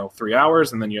of 3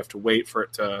 hours, and then you have to wait for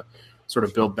it to sort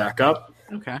of build back up.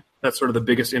 Okay, that's sort of the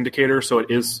biggest indicator. So it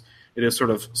is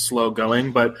sort of slow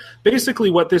going, but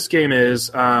basically what this game is,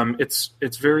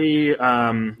 it's very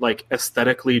like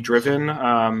aesthetically driven.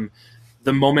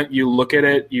 The moment you look at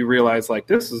it, you realize like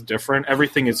this is different.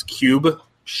 Everything is cube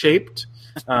shaped.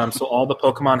 So all the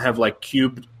Pokemon have like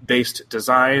cube based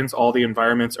designs. All the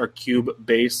environments are cube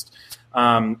based.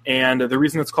 And the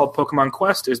reason it's called Pokemon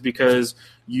Quest is because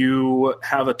you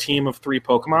have a team of 3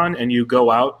 Pokemon and you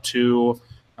go out to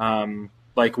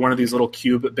like one of these little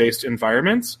cube-based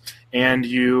environments and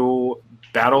you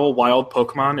battle wild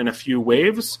Pokemon in a few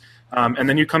waves, and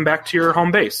then you come back to your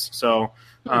home base. So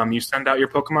you send out your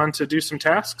Pokemon to do some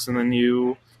tasks, and then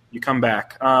you come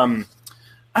back. I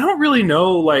don't really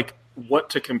know like what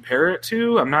to compare it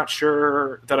to. I'm not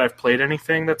sure that I've played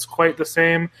anything that's quite the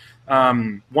same.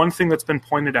 One thing that's been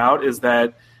pointed out is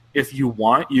that if you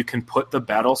want, you can put the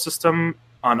battle system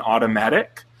on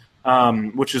automatic,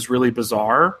 which is really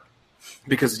bizarre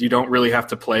because you don't really have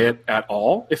to play it at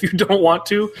all if you don't want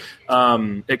to.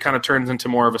 It kind of turns into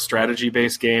more of a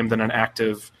strategy-based game than an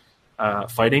active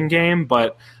fighting game,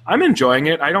 but I'm enjoying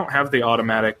it. I don't have the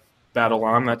automatic battle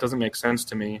on. That doesn't make sense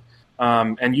to me.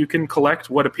 And you can collect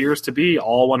what appears to be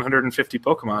all 150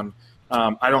 Pokemon.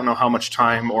 I don't know how much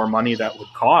time or money that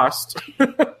would cost,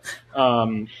 but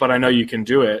I know you can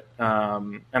do it.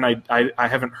 And I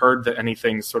haven't heard that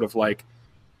anything's sort of like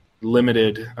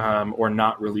limited or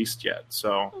not released yet.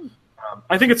 So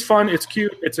I think it's fun. It's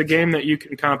cute. It's a game that you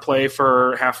can kind of play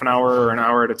for half an hour or an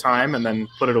hour at a time and then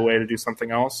put it away to do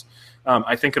something else.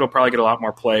 I think it'll probably get a lot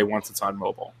more play once it's on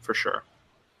mobile, for sure.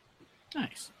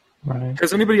 Nice. Right.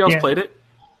 Has anybody else played it?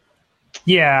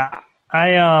 Yeah, I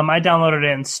downloaded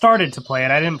it and started to play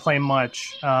it. I didn't play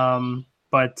much,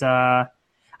 but I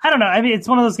don't know. I mean, it's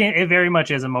one of those games. It very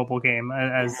much is a mobile game,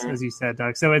 as you said,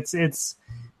 Doug. So it's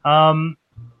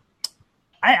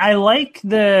I like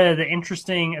the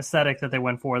interesting aesthetic that they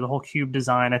went for, the whole cube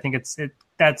design. I think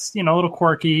that's a little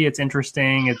quirky. It's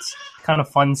interesting. It's kind of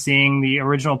fun seeing the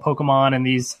original Pokemon and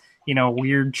these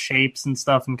weird shapes and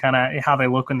stuff and kind of how they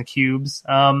look in the cubes.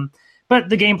 But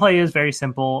the gameplay is very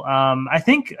simple. I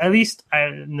think at least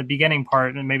in the beginning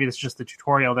part, and maybe it's just the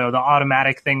tutorial though, the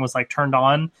automatic thing was like turned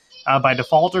on by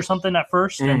default or something at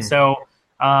first, and so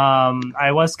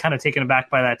I was kind of taken aback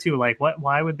by that too. Like,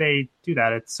 why would they do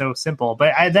that? It's so simple.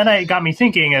 But then it got me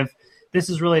thinking, if this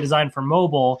is really designed for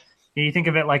mobile, you think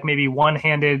of it like maybe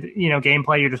one-handed,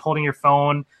 gameplay. You're just holding your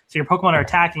phone, so your Pokemon are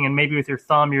attacking, and maybe with your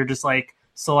thumb, you're just like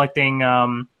selecting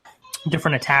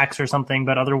different attacks or something.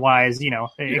 But otherwise,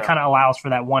 it kind of allows for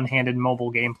that one-handed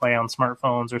mobile gameplay on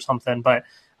smartphones or something. But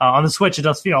on the Switch, it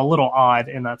does feel a little odd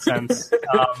in that sense.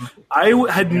 I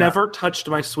had never touched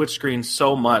my Switch screen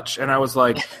so much, and I was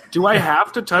like, do I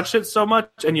have to touch it so much?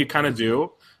 And you kind of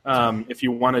do if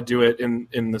you want to do it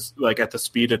in this, like at the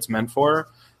speed it's meant for.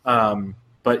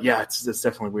 But yeah, it's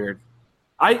definitely weird.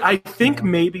 I think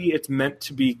maybe it's meant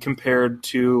to be compared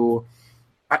to,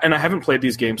 and I haven't played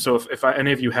these games, so if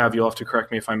any of you have, you'll have to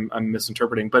correct me if I'm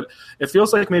misinterpreting, but it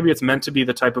feels like maybe it's meant to be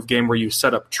the type of game where you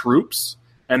set up troops,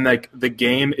 and like the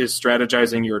game is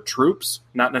strategizing your troops,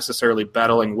 not necessarily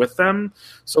battling with them.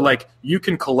 So like you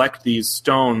can collect these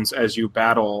stones as you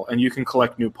battle, and you can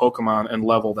collect new Pokemon and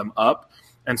level them up.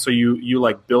 And so you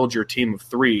like build your team of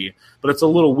 3, but it's a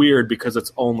little weird because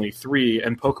it's only 3,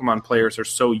 and Pokemon players are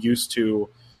so used to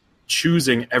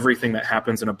choosing everything that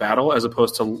happens in a battle as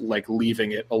opposed to like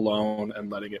leaving it alone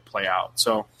and letting it play out.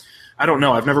 So I don't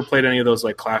know. I've never played any of those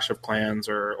like Clash of Clans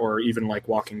or even like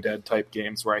Walking Dead type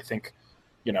games where I think,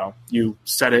 you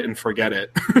set it and forget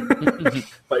it.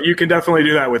 But you can definitely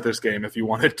do that with this game if you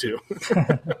wanted to.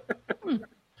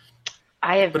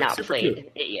 I have not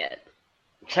played it yet.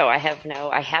 So I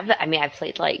I've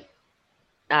played like,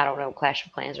 I don't know, Clash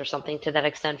of Clans or something to that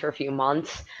extent for a few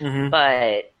months.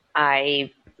 But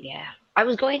I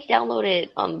was going to download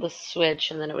it on the Switch,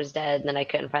 and then it was dead, and then I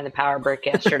couldn't find the power brick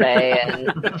yesterday, and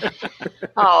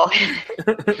I'll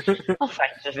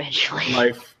find it eventually.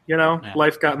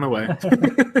 Life got in the way.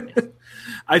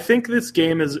 I think this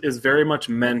game is very much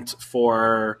meant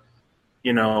for,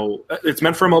 it's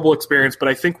meant for a mobile experience, but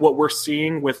I think what we're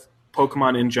seeing with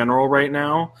Pokemon in general right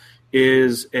now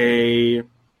is a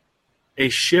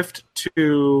shift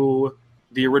to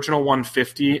the original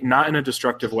 150, not in a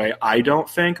destructive way, I don't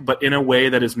think, but in a way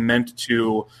that is meant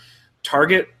to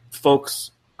target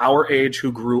folks our age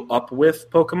who grew up with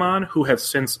Pokemon who have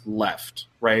since left,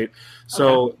 right?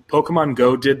 So Pokemon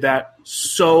Go did that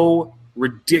so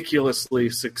ridiculously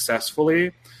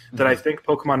successfully that I think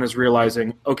Pokemon is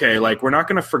realizing, okay, like we're not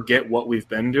going to forget what we've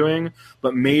been doing,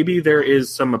 but maybe there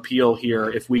is some appeal here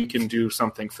if we can do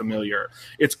something familiar.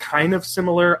 It's kind of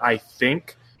similar, I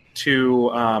think, to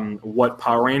what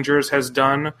Power Rangers has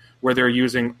done, where they're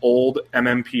using old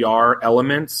MMPR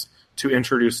elements to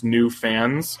introduce new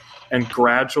fans, and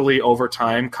gradually over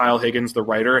time, Kyle Higgins, the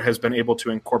writer, has been able to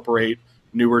incorporate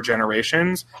newer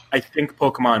generations. I think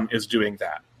Pokemon is doing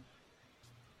that.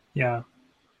 Yeah.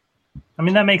 I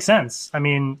mean, that makes sense. I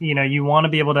mean, you want to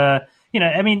be able to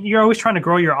I mean, you're always trying to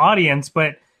grow your audience,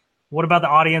 but what about the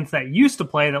audience that used to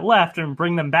play that left and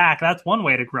bring them back? That's one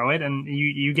way to grow it, and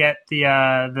you get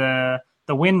the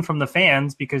win from the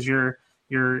fans because you're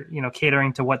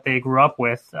catering to what they grew up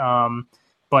with.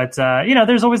 But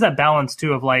there's always that balance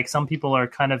too of like some people are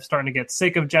kind of starting to get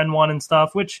sick of Gen 1 and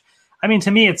stuff, which I mean,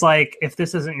 to me, it's like if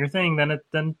this isn't your thing,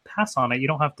 then pass on it. You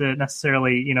don't have to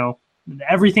necessarily,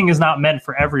 everything is not meant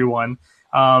for everyone.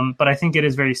 But I think it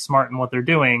is very smart in what they're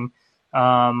doing,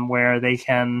 where they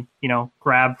can,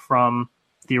 grab from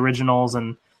the originals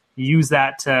and use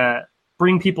that to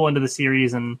bring people into the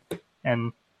series and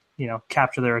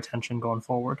capture their attention going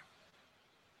forward.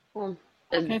 Well,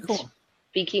 Okay, cool.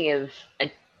 Speaking of,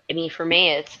 I mean, for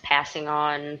me, it's passing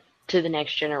on to the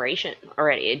next generation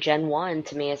already. Gen 1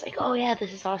 to me is like, oh yeah,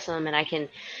 this is awesome, and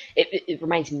it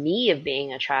reminds me of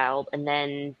being a child, and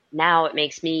then now it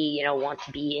makes me want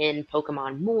to be in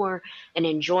Pokemon more and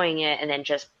enjoying it, and then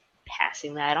just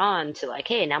passing that on to like,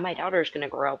 hey, now my daughter's going to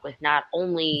grow up with not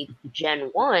only Gen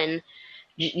 1,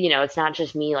 it's not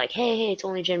just me like, hey, it's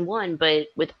only Gen 1, but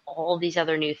with all these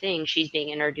other new things, she's being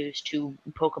introduced to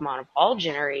Pokemon of all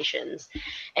generations,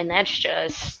 and that's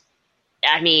just,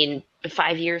 I mean,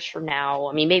 5 years from now,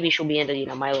 I mean, maybe she'll be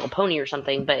into, My Little Pony or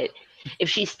something, but if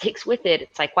she sticks with it,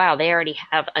 it's like, wow, they already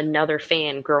have another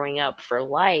fan growing up for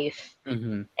life.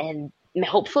 Mm-hmm. And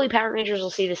hopefully Power Rangers will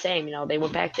see the same. They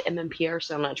went back to MMPR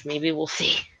so much. Maybe we'll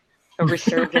see a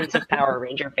resurgence of Power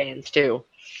Ranger fans, too.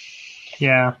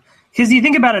 Yeah. Because you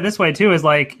think about it this way, too, is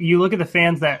like you look at the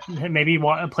fans that maybe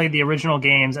played the original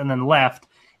games and then left.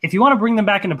 If you want to bring them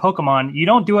back into Pokemon, you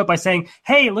don't do it by saying,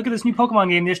 hey, look at this new Pokemon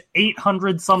game. There's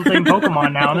 800-something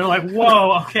Pokemon now. And they're like,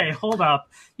 whoa, okay, hold up.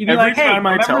 You'd be Every like, hey, time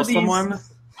I tell these... someone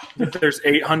that there's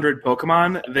 800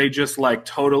 Pokemon, they just like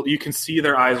you can see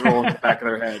their eyes roll in the back of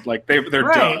their head. Like they're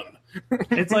right. done.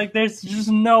 It's like there's just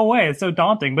no way. It's so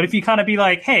daunting. But if you kind of be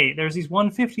like, hey, there's these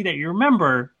 150 that you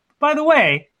remember. By the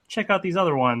way, check out these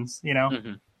other ones,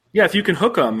 Mm-hmm. Yeah, if you can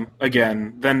hook them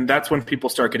again, then that's when people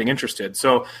start getting interested.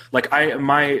 So, like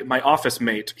my office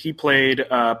mate, he played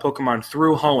Pokemon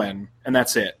through Hoenn, and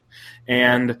that's it.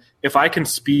 And if I can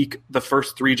speak the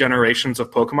first 3 generations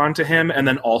of Pokemon to him, and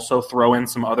then also throw in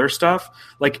some other stuff,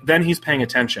 like then he's paying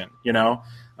attention,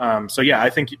 So yeah, I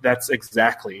think that's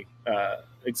exactly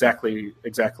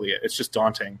it. It's just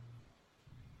daunting.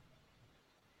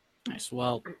 Nice.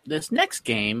 Well, this next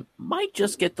game might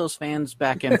just get those fans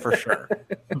back in for sure.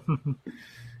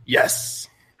 Yes.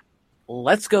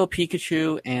 Let's go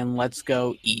Pikachu and let's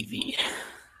go Eevee.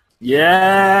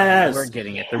 Yes. We're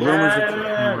getting it. The rumors are true.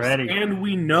 I'm ready. And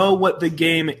we know what the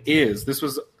game is. This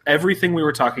was everything we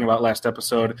were talking about last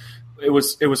episode. It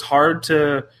was hard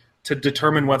to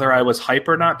determine whether I was hype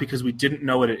or not because we didn't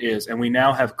know what it is, and we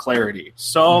now have clarity.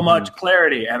 So much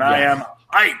clarity, and I am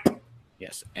hype.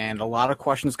 Yes, and a lot of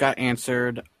questions got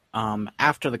answered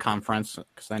after the conference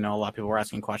because I know a lot of people were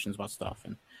asking questions about stuff,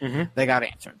 and they got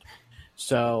answered.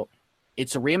 So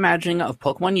it's a reimagining of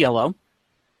Pokemon Yellow.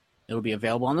 It'll be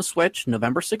available on the Switch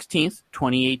November 16th,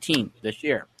 2018, this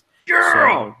year. Yeah!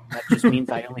 So that just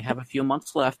means I only have a few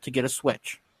months left to get a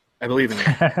Switch. I believe in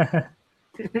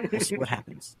you. We'll see what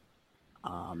happens.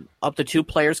 Up to 2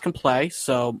 players can play,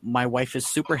 so my wife is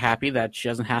super happy that she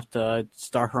doesn't have to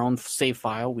start her own save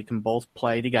file. We can both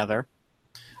play together.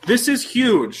 This is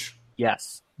huge.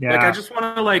 Yes. Yeah. Like, I just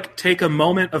want to take a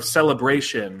moment of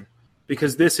celebration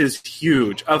because this is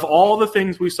huge. Of all the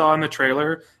things we saw in the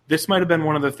trailer, this might have been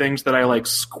one of the things that I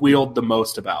squealed the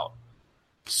most about.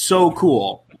 So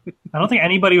cool. I don't think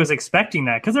anybody was expecting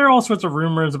that because there are all sorts of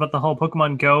rumors about the whole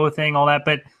Pokemon Go thing, all that,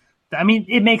 but I mean,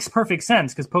 it makes perfect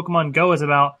sense because Pokemon Go is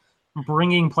about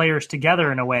bringing players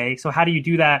together in a way. So how do you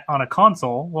do that on a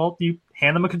console? Well, you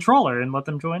hand them a controller and let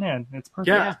them join in. It's perfect.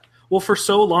 Yeah. Well, for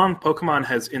so long, Pokemon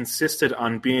has insisted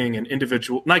on being an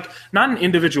individual, not an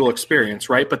individual experience,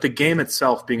 right? But the game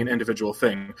itself being an individual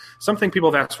thing. Something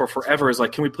people have asked for forever is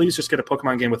can we please just get a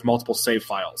Pokemon game with multiple save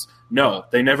files? No,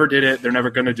 they never did it. They're never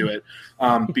going to do it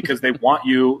because they want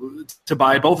you to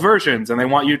buy both versions and they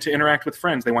want you to interact with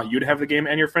friends. They want you to have the game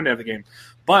and your friend to have the game.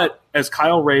 But as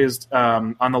Kyle raised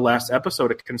on the last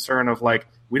episode, a concern of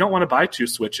we don't want to buy 2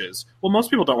 Switches. Well, most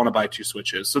people don't want to buy 2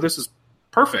 Switches. So this is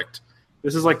perfect.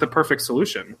 This is the perfect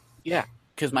solution. Yeah,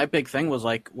 because my big thing was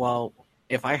well,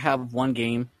 if I have one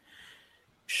game,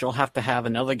 she'll have to have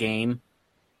another game.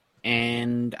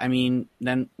 And, I mean,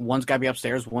 then one's got to be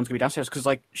upstairs, one's going to be downstairs.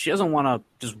 Because, she doesn't want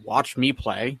to just watch me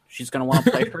play. She's going to want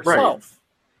to play herself.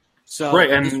 So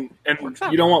right, and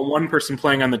you don't want one person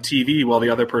playing on the TV while the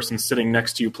other person's sitting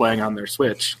next to you playing on their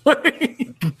Switch.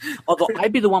 Although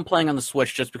I'd be the one playing on the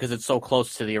Switch just because it's so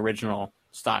close to the original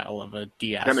style of a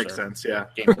DS. That makes sense, yeah.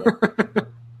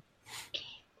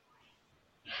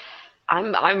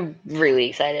 I'm really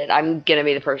excited. I'm gonna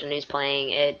be the person who's playing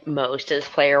it most as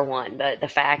player one. But the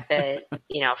fact that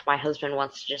if my husband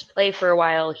wants to just play for a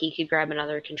while, he could grab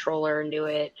another controller and do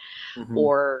it, Mhm.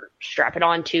 or strap it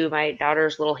onto my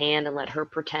daughter's little hand and let her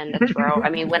pretend to throw. I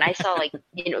mean, when I saw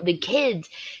the kids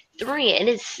throwing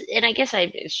it, and I guess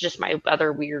it's just my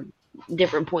other weird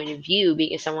different point of view,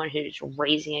 being someone who's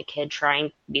raising a kid, trying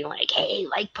to be like, hey,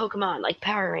 like Pokemon, like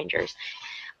Power Rangers.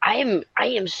 I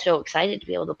am so excited to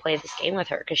be able to play this game with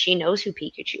her because she knows who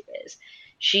Pikachu is.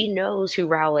 She knows who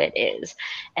Rowlet is.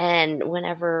 And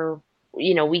whenever,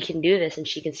 we can do this and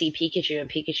she can see Pikachu and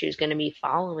Pikachu is going to be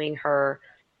following her,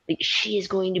 like, she is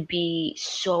going to be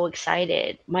so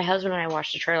excited. My husband and I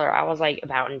watched the trailer. I was like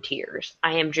about in tears.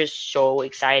 I am just so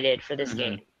excited for this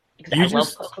game because I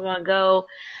love Pokemon Go.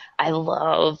 I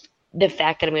love the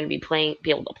fact that I'm going to be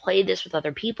able to play this with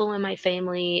other people in my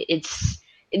family.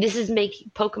 This is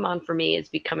making Pokemon for me. It's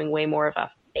becoming way more of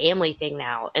a family thing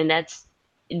now, and that's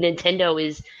Nintendo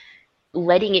is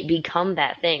letting it become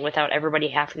that thing without everybody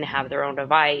having to have their own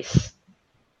device.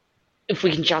 If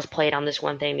we can just play it on this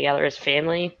one thing together as a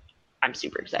family, I'm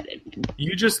super excited.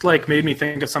 You just made me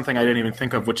think of something I didn't even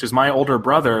think of, which is my older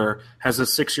brother has a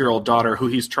 6-year-old daughter who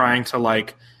he's trying to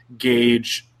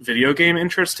gauge video game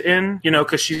interest in,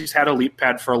 because she's had a Leap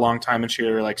Pad for a long time and she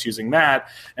really likes using that,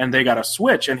 and they got a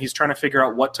Switch, and he's trying to figure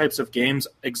out what types of games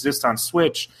exist on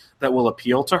Switch that will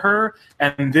appeal to her,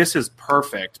 and this is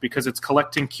perfect because it's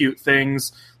collecting cute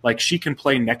things. She can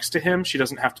play next to him. She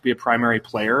doesn't have to be a primary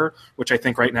player, which I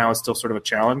think right now is still sort of a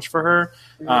challenge for her.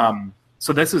 Mm-hmm.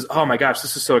 So this is, oh my gosh,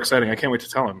 this is so exciting. I can't wait to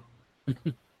tell him.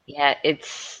 Yeah,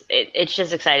 it's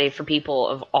just exciting for people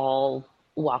of all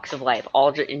walks of life,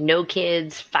 no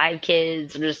kids, 5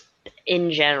 kids, just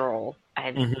in general.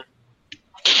 I'm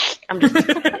just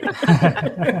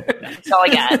that's all I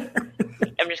got.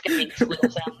 I'm just gonna make squeal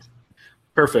sounds.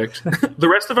 Perfect. The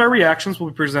rest of our reactions will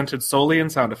be presented solely in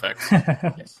sound effects.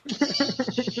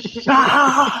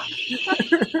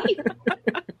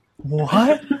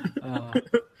 What?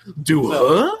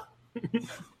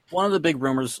 One of the big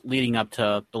rumors leading up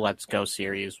to the Let's Go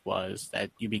series was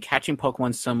that you'd be catching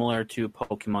Pokemon similar to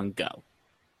Pokemon Go.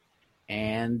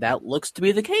 And that looks to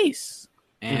be the case.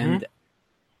 And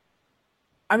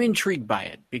I'm intrigued by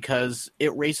it because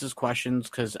it raises questions,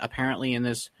 because apparently in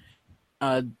this,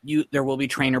 there will be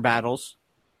trainer battles.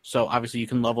 So obviously you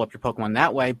can level up your Pokemon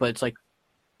that way, but it's like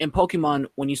in Pokemon,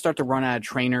 when you start to run out of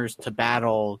trainers to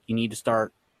battle, you need to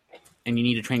start and you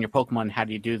need to train your Pokemon. How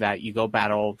do you do that? You go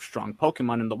battle strong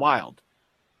Pokemon in the wild.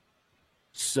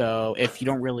 So if you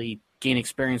don't really gain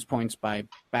experience points by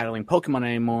battling Pokemon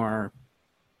anymore,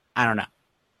 I don't know.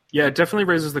 Yeah, it definitely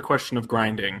raises the question of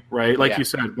grinding, right? Like you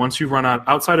said, once you run out,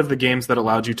 outside of the games that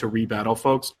allowed you to rebattle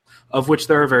folks, of which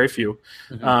there are very few,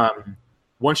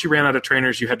 once you ran out of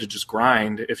trainers, you had to just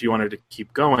grind if you wanted to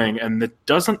keep going, and it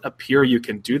doesn't appear you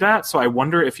can do that, so I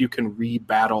wonder if you can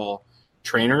rebattle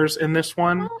trainers in this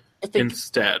one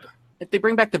instead. If they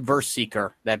bring back the Verse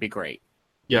Seeker, that'd be great.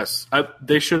 Yes,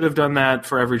 they should have done that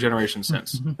for every generation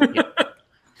since.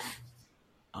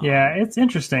 Yeah, it's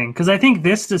interesting because I think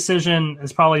this decision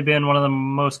has probably been one of the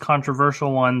most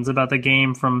controversial ones about the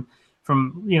game from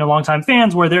longtime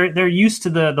fans, where they're used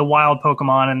to the wild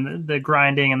Pokemon and the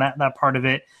grinding and that part of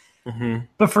it.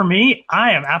 But for me,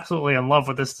 I am absolutely in love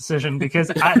with this decision because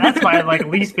that's my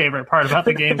least favorite part about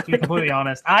the game, to be completely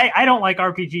honest. I don't like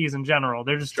RPGs in general.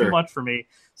 They're just too much for me.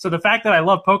 So the fact that I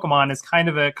love Pokemon is kind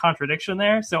of a contradiction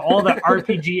there. So all the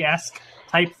RPG-esque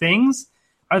type things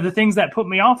are the things that put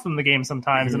me off from the game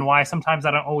sometimes, and why sometimes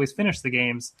I don't always finish the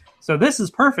games. So this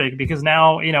is perfect because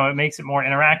now, it makes it more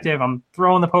interactive. I'm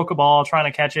throwing the Pokeball,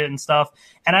 trying to catch it and stuff.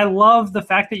 And I love the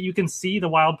fact that you can see the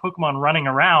wild Pokemon running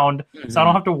around, so I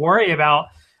don't have to worry about,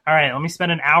 all right, let me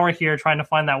spend an hour here trying to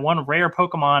find that one rare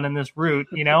Pokemon in this route,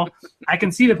 I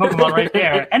can see the Pokemon right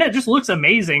there. And it just looks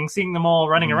amazing seeing them all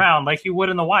running around like you would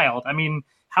in the wild. I mean,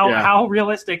 how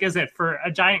realistic is it for a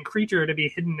giant creature to be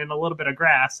hidden in a little bit of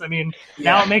grass? I mean,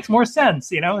 now it makes more sense.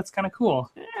 It's kind of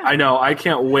cool. I know. I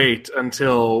can't wait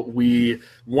until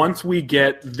once we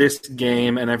get this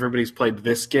game and everybody's played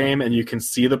this game and you can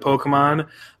see the Pokemon.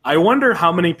 I wonder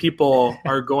how many people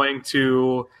are going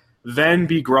to then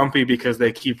be grumpy because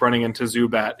they keep running into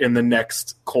Zubat in the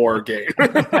next core game.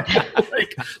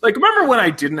 like remember when I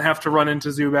didn't have to run into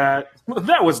Zubat?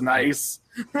 That was nice.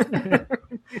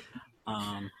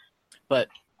 But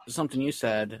something you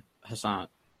said, Hassan,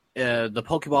 the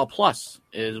Pokeball Plus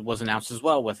was announced as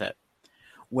well with it,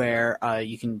 where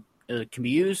you can be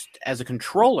used as a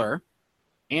controller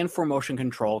and for motion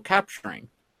control capturing,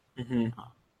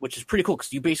 which is pretty cool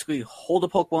because you basically hold a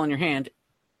Pokeball in your hand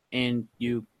and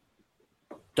you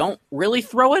don't really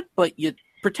throw it, but you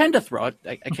pretend to throw it.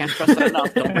 I can't stress that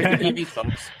enough. Don't break the TV,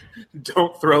 folks.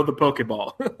 Don't throw the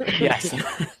Pokeball. Yes.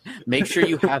 Make sure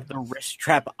you have the wrist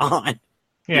strap on.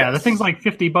 Yeah, Yes. the thing's like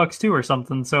 $50 too or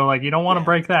something. So like, you don't want to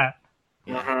break that.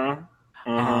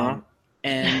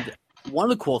 And one of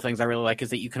the cool things I really like is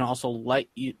that you can also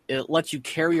it lets you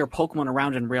carry your Pokemon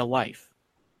around in real life.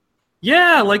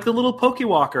 Yeah, like the little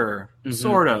Pokewalker,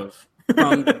 sort of.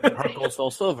 From Heart Gold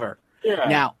Soul Silver. Yeah.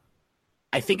 Now,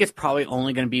 I think it's probably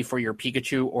only going to be for your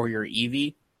Pikachu or your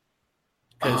Eevee.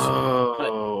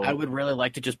 Because I would really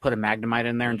like to just put a Magnemite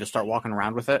in there and just start walking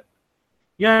around with it.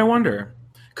 Yeah, I wonder.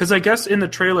 Because I guess in the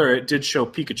trailer it did show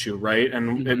Pikachu, right?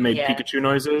 And it made Yeah. Pikachu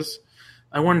noises.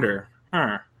 I wonder.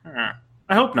 I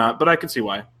hope not, but I can see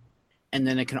why. And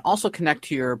then it can also connect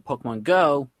to your Pokemon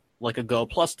Go like a Go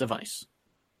Plus device.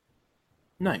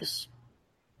 Nice.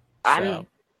 So,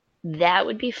 That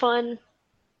would be fun,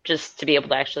 just to be able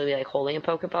to actually be like holding a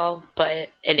Pokeball. But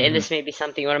and this may be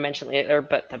something you want to mention later,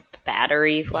 but the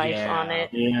battery life on it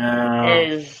Yeah.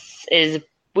 is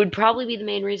would probably be the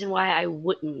main reason why I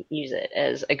wouldn't use it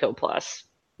as a Go Plus.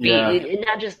 Yeah.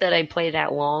 Not just that I play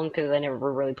that long, because I never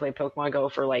really played Pokemon Go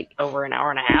for like over an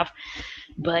hour and a half,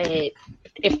 but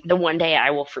if the one day I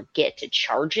will forget to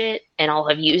charge it and I'll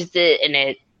have used it and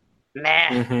it,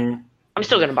 I'm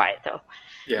still gonna buy it though.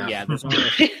 yeah, there's only a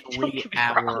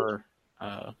 3-hour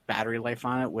battery life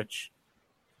on it, which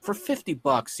for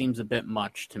 $50 seems a bit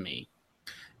much to me.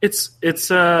 It's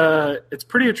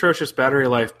pretty atrocious battery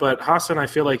life, but Hassan, I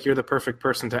feel like you're the perfect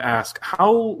person to ask.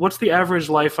 What's the average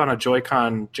life on a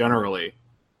Joy-Con generally?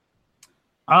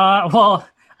 Well,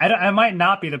 I might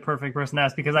not be the perfect person to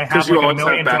ask because I have 'Cause you like a always have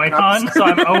million backups. Joy-Cons, so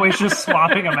I'm always just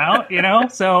swapping them out, you know?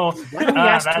 So Why don't we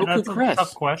ask that's Toku a Chris?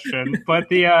 tough question. But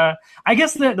I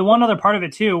guess the one other part of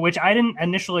it too, which I didn't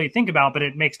initially think about, but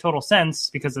it makes total sense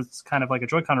because it's kind of like a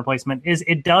Joy-Con replacement, is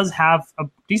it does have a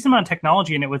decent amount of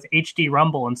technology in it with HD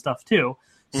Rumble and stuff too.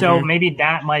 So maybe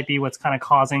that might be what's kind of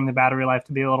causing the battery life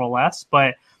to be a little less.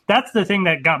 But that's the thing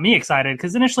that got me excited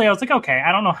because initially I was like, okay,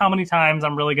 I don't know how many times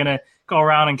I'm really going to go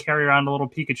around and carry around a little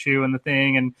Pikachu and the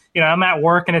thing. And, you know, I'm at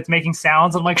work and it's making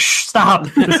sounds. I'm like, shh, stop.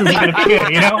 This isn't going to be good,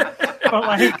 you know? But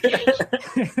like,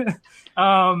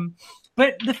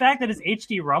 but the fact that it's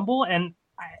HD Rumble and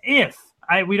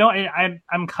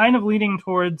I'm kind of leaning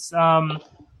towards,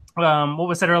 what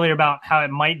was said earlier about how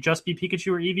it might just be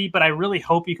Pikachu or Eevee, but I really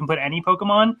hope you can put any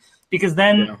Pokemon because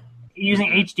then using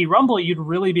HD Rumble, you'd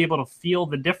really be able to feel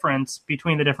the difference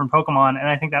between the different Pokemon, and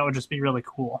I think that would just be really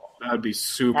cool. That would be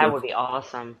super. That would be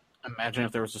awesome. Imagine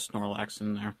if there was a Snorlax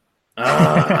in there.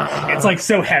 It's like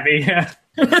so heavy.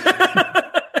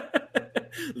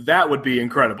 That would be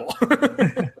incredible.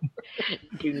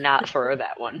 Do not throw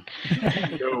that one.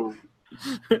 No.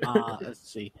 Let's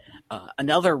see.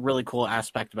 Another really cool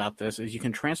aspect about this is you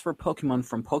can transfer Pokemon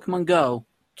from Pokemon Go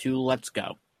to Let's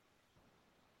Go.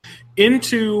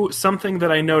 Into something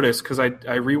that I noticed, because I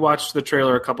rewatched the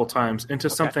trailer a couple times, into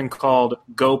something called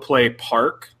Go Play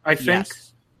Park, I think.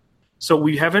 Yes. So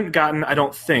we haven't gotten, I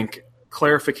don't think,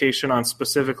 clarification on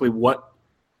specifically what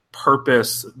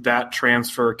purpose that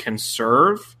transfer can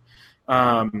serve.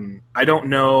 I don't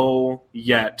know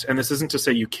yet, and this isn't to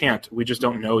say you can't, we just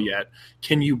don't know yet.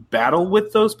 Can you battle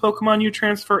with those Pokemon you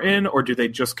transfer in, or do they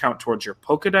just count towards your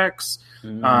Pokedex?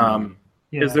 Yeah.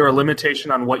 Is there a limitation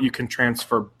on what you can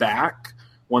transfer back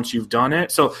once you've done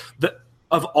it? So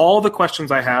of all the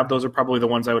questions I have, those are probably the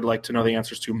ones I would like to know the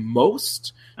answers to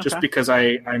most, just because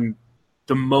I'm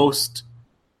the most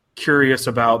curious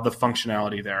about the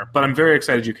functionality there. But I'm very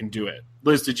excited you can do it.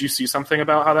 Liz, did you see something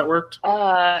about how that worked?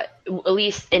 At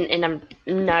least, and I'm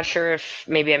not sure if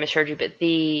maybe I misheard you, but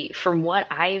from what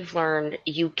I've learned,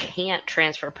 you can't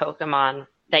transfer Pokemon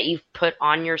that you've put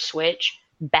on your Switch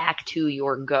back to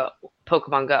your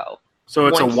Pokemon Go. So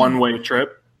it's Once a one-way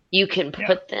trip? You can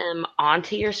put them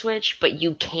onto your Switch, but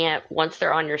you can't, once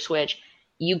they're on your Switch,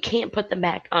 you can't put them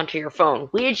back onto your phone,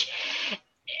 which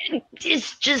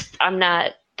is just,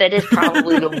 that is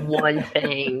probably the one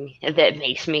thing that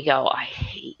makes me go, I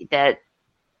hate that.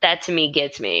 That to me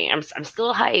gets me. I'm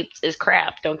still hyped as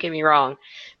crap, don't get me wrong.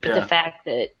 But the fact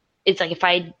that it's like if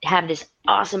I have this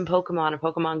awesome Pokemon, a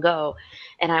Pokemon Go,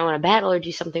 and I want to battle or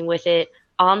do something with it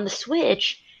on the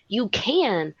Switch, you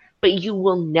can, but you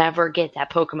will never get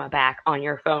that Pokemon back on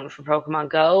your phone for Pokemon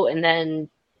Go, and then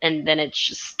it's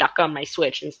just stuck on my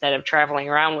Switch instead of traveling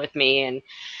around with me. And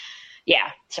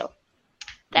so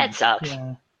that sucks.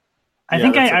 Yeah. I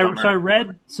think I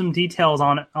read some details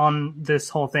on this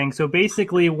whole thing. So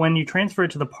basically, when you transfer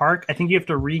it to the park, I think you have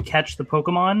to re-catch the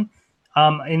Pokemon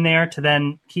in there to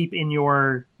then keep in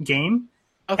your game.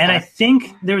 Okay. And I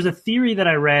think there was a theory that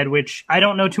I read, which I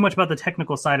don't know too much about the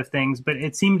technical side of things, but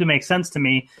it seemed to make sense to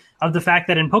me, of the fact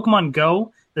that in Pokemon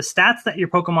Go, the stats that your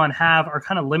Pokemon have are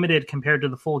kind of limited compared to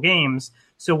the full games.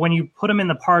 So when you put them in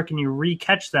the park and you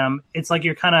re-catch them, it's like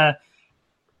you're kind of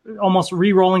almost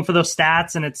re-rolling for those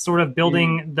stats, and it's sort of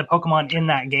building the Pokemon in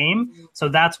that game. So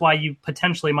that's why you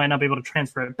potentially might not be able to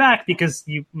transfer it back, because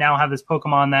you now have this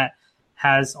Pokemon that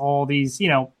has all these,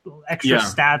 extra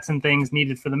stats and things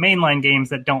needed for the mainline games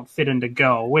that don't fit into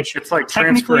Go, which it's like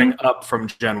transferring up from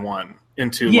Gen 1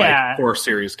 into like core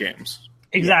series games.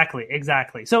 Exactly.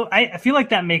 So I feel like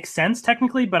that makes sense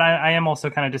technically, but I am also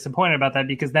kind of disappointed about that,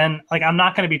 because then like I'm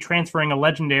not going to be transferring a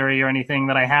legendary or anything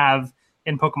that I have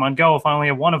in Pokemon Go if I only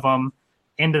have one of them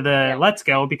into the Let's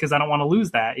Go, because I don't want to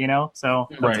lose that, So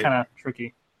that's kind of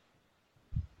tricky.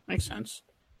 Makes sense.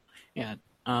 Yeah.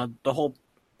 The whole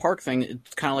park thing,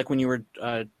 it's kind of like when you were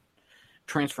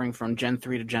transferring from Gen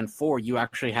 3 to Gen 4, you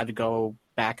actually had to go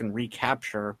back and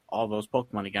recapture all those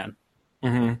Pokemon again.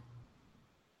 Mm-hmm.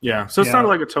 Yeah, so it's not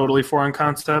like a totally foreign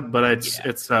concept, but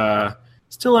it's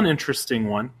still an interesting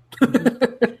one.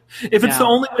 If it's the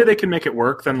only way they can make it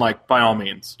work, then like by all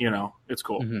means, it's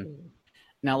cool. Mm-hmm.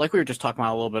 Now, like we were just talking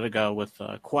about a little bit ago with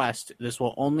Quest, this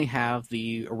will only have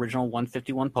the original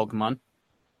 151 Pokemon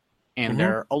and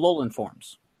their Alolan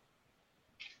forms.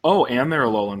 Oh, and their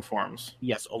Alolan forms.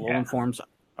 Yes, Alolan forms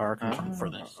are confirmed for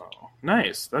this.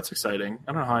 Nice. That's exciting.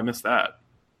 I don't know how I missed that.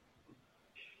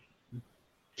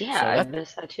 Yeah, I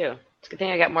missed that too. It's a good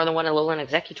thing I got more than one Alolan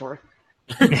Executor.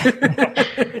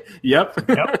 Yep.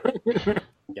 Gotta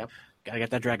get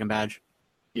that Dragon Badge.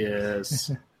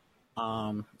 Yes.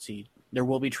 Let's see. There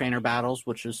will be trainer battles,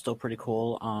 which is still pretty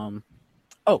cool.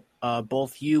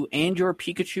 Both you and your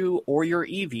Pikachu or your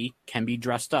Eevee can be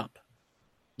dressed up.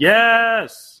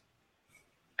 Yes!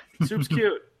 Soup's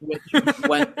cute.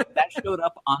 When that showed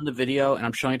up on the video, and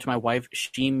I'm showing it to my wife,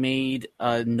 she made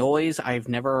a noise I've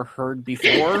never heard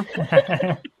before.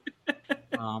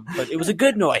 But it was a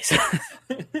good noise.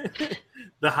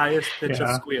 The highest pitch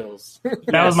of squeals.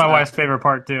 That was my wife's favorite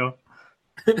part, too.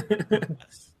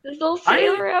 This little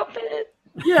sailor outfit.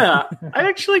 Yeah, I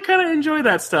actually kind of enjoy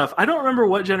that stuff. I don't remember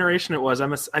what generation it was.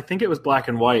 I think it was black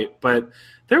and white, but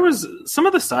there was some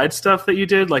of the side stuff that you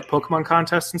did, like Pokemon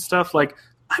contests and stuff. Like,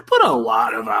 I put a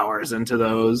lot of hours into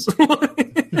those.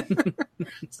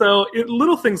 So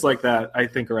little things like that, I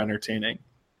think, are entertaining.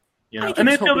 And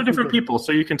they appeal to different people,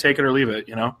 so you can take it or leave it.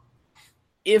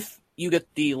 If you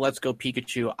get the Let's Go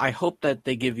Pikachu, I hope that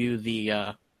they give you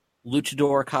the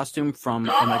Luchador costume from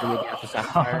Omega Ruby Alpha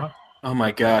Sapphire. Oh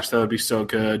my gosh, that would be so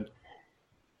good.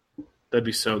 That'd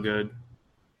be so good.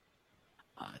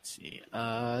 Let's see.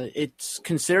 It's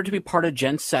considered to be part of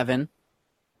Gen 7.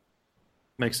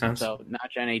 Makes sense. So not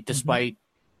Gen 8, despite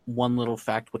one little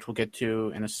fact, which we'll get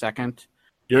to in a second.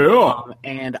 Yeah.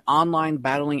 And online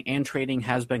battling and trading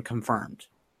has been confirmed.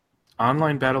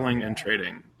 Online battling and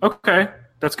trading. Okay,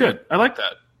 that's good. I like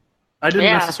that. I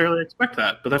didn't necessarily expect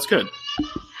that, but that's good.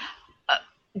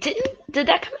 Did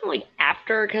that come in like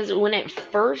after? Because when it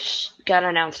first got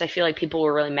announced, I feel like people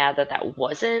were really mad that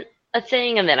wasn't a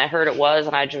thing, and then I heard it was,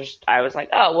 and I was like,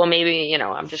 oh well, maybe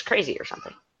I'm just crazy or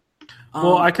something.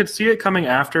 Well, I could see it coming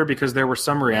after, because there were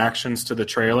some reactions to the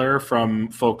trailer from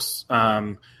folks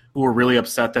who were really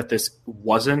upset that this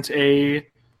wasn't a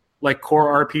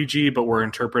core RPG, but were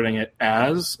interpreting it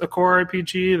as a core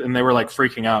RPG, and they were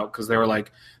freaking out because they were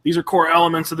like, these are core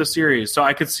elements of the series. So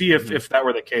I could see if that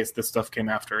were the case, this stuff came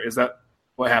after. Is that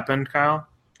what happened, Kyle?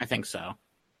 I think so.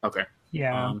 Okay.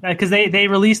 Yeah, because they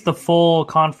released the full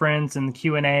conference and the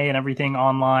Q&A and everything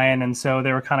online, and so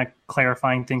they were kind of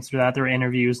clarifying things through that. There were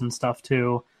interviews and stuff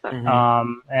too,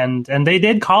 and they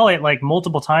did call it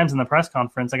multiple times in the press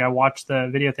conference. I watched the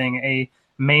video thing, a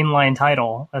mainline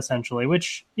title essentially,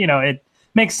 which it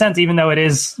makes sense even though it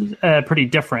is pretty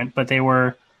different. But they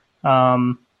were,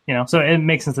 so it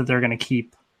makes sense that they're going to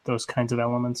keep those kinds of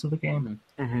elements of the game.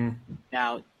 Mm-hmm.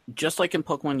 Now, just like in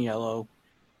Pokemon Yellow,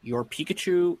 your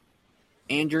Pikachu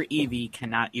and your Eevee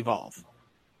cannot evolve.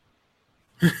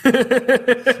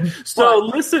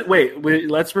 Listen, wait,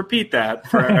 let's repeat that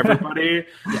for everybody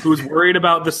who's worried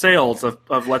about the sales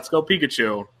of Let's Go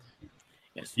Pikachu.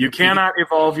 Yes, you cannot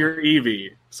evolve your Eevee.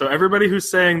 So everybody who's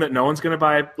saying that no one's going to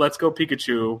buy Let's Go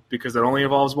Pikachu because it only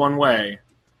evolves one way.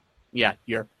 Yeah,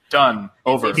 you're done.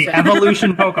 Over. The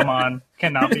evolution Pokemon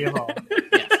cannot be evolved.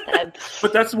 Yes.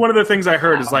 But that's one of the things I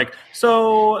heard is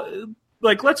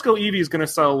Let's Go Eevee is going to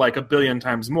sell 1 billion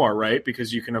times more, right?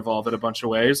 Because you can evolve it a bunch of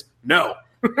ways. No.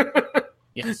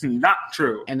 Yes. Not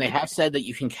true. And they have said that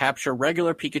you can capture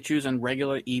regular Pikachus and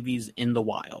regular Eevees in the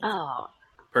wild. Oh.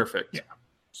 Perfect. Yeah.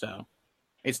 So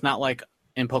it's not like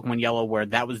in Pokemon Yellow where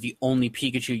that was the only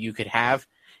Pikachu you could have,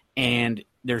 and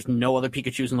there's no other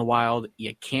Pikachus in the wild.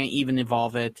 You can't even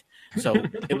evolve it, so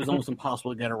it was almost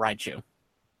impossible to get a Raichu.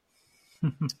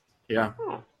 Yeah,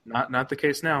 not the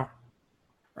case now.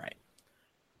 Right.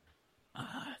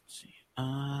 Let's see.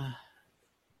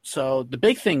 So the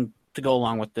big thing to go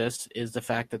along with this is the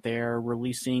fact that they're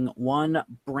releasing one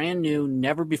brand new,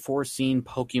 never before seen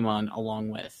Pokemon along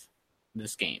with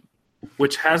this game,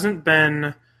 Which hasn't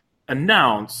been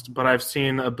announced, but I've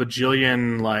seen a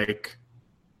bajillion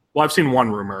I've seen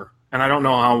one rumor, and I don't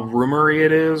know how rumory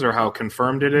it is or how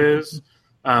confirmed it is,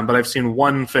 but I've seen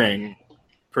one thing,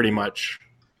 pretty much,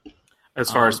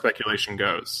 as far as speculation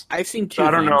goes. I've seen two. So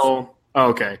I don't things. know.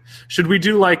 Oh, okay. Should we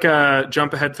do a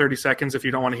jump ahead 30 seconds if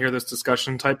you don't want to hear this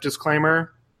discussion type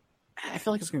disclaimer? I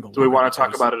feel like it's going to go. Do we want to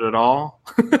talk about it at all?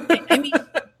 Any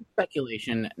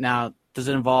speculation? Now, does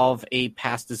it involve a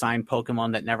past designed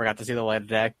Pokemon that never got to see the light of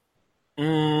day?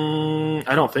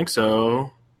 I don't think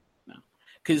so. No.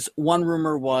 Because one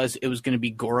rumor was it was going to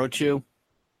be Gorochu.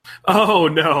 Oh,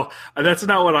 no. That's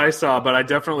not what I saw, but I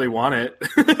definitely want it.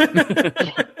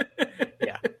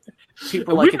 Yeah.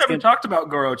 People like We've it's never talked about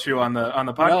Gorochu on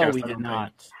the podcast. No, we I did don't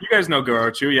not. think. You guys know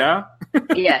Gorochu, yeah?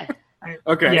 Yeah.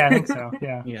 Okay. Yeah, I think so.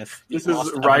 Yeah. Yes. This is Lost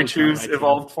evolution of Raichu's Raichu.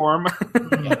 evolved form.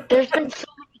 There's been so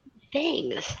many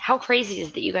things. How crazy is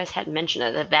it that you guys hadn't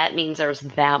mentioned it? That means there's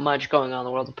that much going on in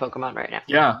the world of Pokemon right now.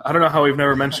 Yeah, I don't know how we've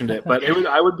never mentioned it, but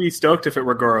I would be stoked if it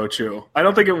were Gorochu. I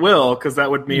don't think it will, because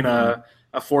that would mean a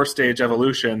 4-stage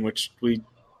evolution, which we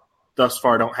thus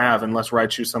far don't have, unless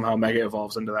Raichu somehow mega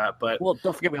evolves into that. But Well,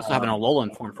 don't forget we also have an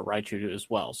Alolan form for Raichu as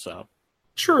well, so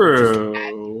true.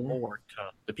 add more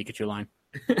to the Pikachu line.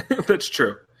 That's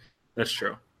true. That's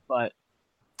true. But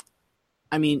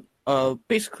I mean,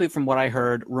 basically from what I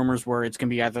heard, rumors were it's going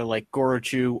to be either like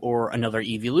Gorochu or another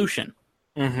evolution.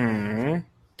 Mm-hmm.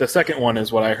 The second one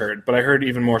is what I heard, but I heard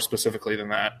even more specifically than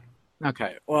that.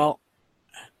 Okay, well,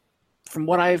 from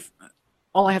what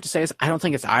all I have to say is I don't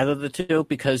think it's either of the two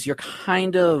because you're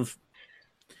kind of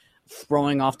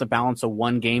throwing off the balance of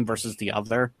one game versus the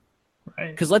other.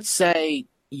 Right. Because let's say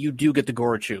you do get the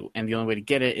Gorochu, and the only way to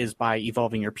get it is by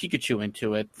evolving your Pikachu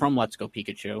into it from Let's Go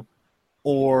Pikachu,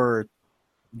 or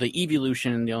the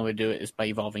evolution, the only way to do it is by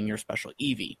evolving your special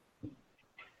Eevee.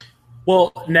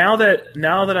 Well, now that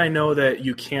I know that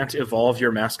you can't evolve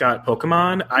your mascot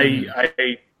Pokemon,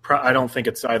 I don't think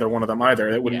it's either one of them either.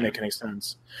 It wouldn't make any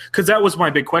sense. Because that was my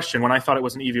big question. When I thought it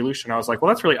was an evolution, I was like, well,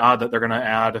 that's really odd that they're going to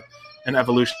add an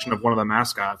evolution of one of the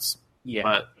mascots. Yeah.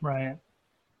 But, Right.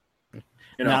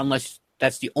 Not unless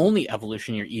that's the only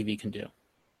evolution your Eevee can do.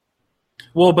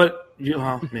 well, but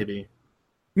maybe.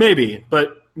 Maybe,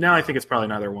 but now I think it's probably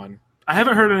neither one. I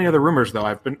haven't heard any other rumors, though.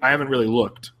 I haven't really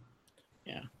looked.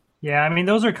 Yeah, I mean,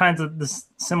 those are kinds of the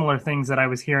similar things that I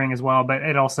was hearing as well, but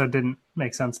it also didn't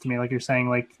make sense to me. Like you're saying,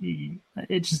 like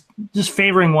it's just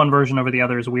favoring one version over the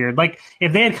other is weird. Like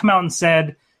if they had come out and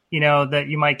said, that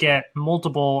you might get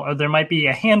multiple, or there might be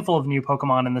a handful of new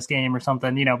Pokemon in this game or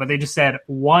something, but they just said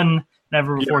one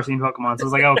never before seen Pokemon. So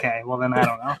it's like, okay, well then I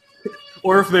don't know.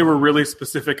 Or if they were really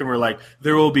specific and were like,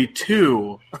 there will be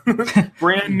 2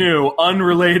 brand new,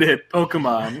 unrelated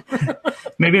Pokemon.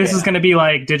 Maybe this is going to be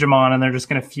like Digimon, and they're just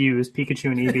going to fuse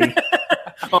Pikachu and Eevee.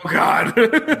 Oh, God.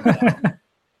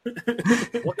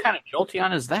 What kind of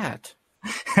Jolteon is that?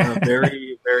 A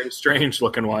very, very strange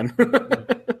looking one.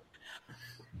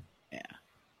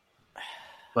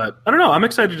 But I don't know. I'm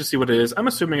excited to see what it is. I'm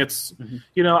assuming it's,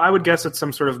 I would guess it's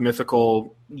some sort of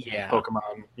mythical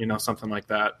Pokemon, something like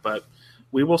that. But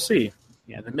we will see.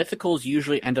 Yeah, the mythicals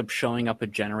usually end up showing up a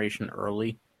generation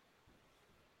early.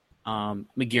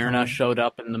 Magearna showed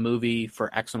up in the movie for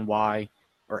X and Y,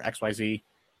 or XYZ.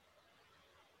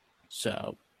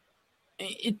 So,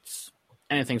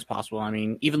 anything's possible. I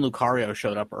mean, even Lucario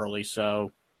showed up early,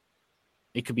 so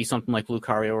it could be something like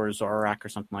Lucario or Zoroark or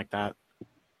something like that.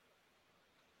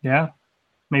 Yeah.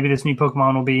 Maybe this new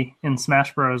Pokemon will be in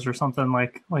Smash Bros. Or something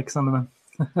like some of them.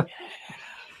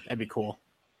 That'd be cool.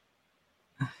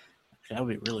 That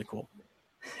would be really cool.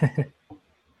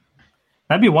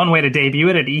 That'd be one way to debut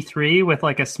it at E3 with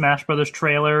like a Smash Brothers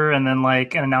trailer and then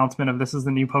like an announcement of this is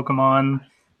the new Pokemon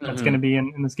that's going to be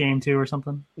in this game too or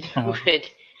something.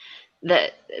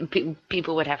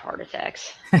 People would have heart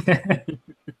attacks.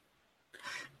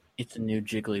 It's a new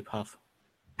Jigglypuff.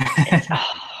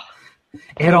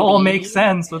 It all makes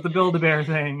sense with the Build-A-Bear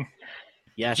thing.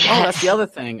 Yes. Oh, that's the other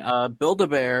thing.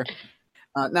 Build-A-Bear.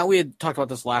 Now, we had talked about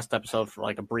this last episode for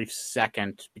like a brief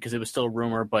second because it was still a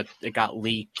rumor, but it got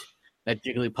leaked that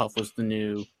Jigglypuff was the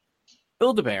new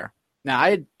Build-A-Bear. Now, I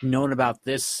had known about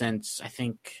this since, I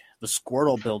think, the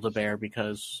Squirtle Build-A-Bear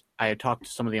because I had talked to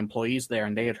some of the employees there,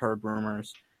 and they had heard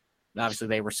rumors. Obviously,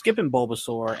 they were skipping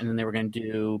Bulbasaur, and then they were going to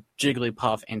do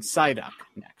Jigglypuff and Psyduck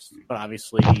next. But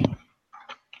obviously,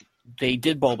 they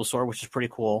did Bulbasaur, which is pretty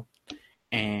cool.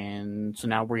 And so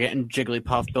now we're getting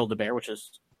Jigglypuff Build-A-Bear, which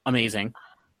is amazing.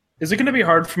 Is it going to be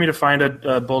hard for me to find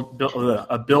a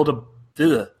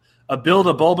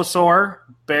Build-A-Bulbasaur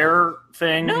bear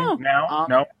thing now?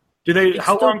 No. Do they?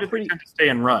 How long do they tend to stay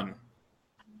and run?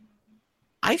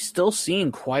 I still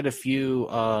seen quite a few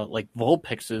like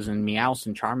Vulpixes and Meowths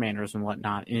and Charmanders and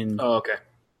whatnot in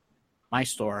my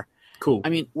store. Cool. I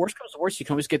mean, worst comes to worst, you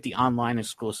can always get the online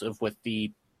exclusive with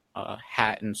the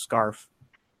hat and scarf.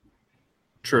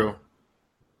 True.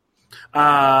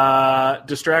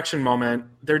 Distraction moment.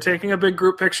 They're taking a big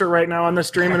group picture right now on the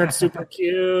stream, and it's super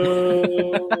cute.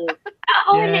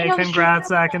 Yay, congrats,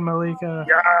 Zach and Malika.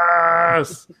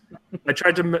 Yes! I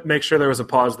tried to make sure there was a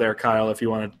pause there, Kyle, if you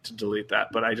wanted to delete that,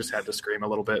 but I just had to scream a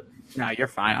little bit. No, you're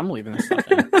fine. I'm leaving this stuff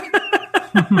in.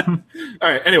 All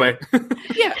right, anyway.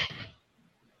 Yeah.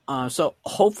 So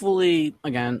hopefully,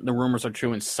 again, the rumors are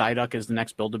true and Psyduck is the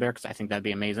next Build-A-Bear, because I think that'd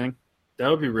be amazing. That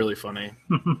would be really funny.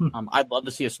 I'd love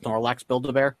to see a Snorlax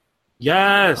Build-A-Bear.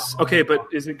 Yes. Okay, but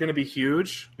is it going to be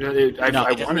huge? No, it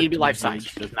doesn't need to be life-size.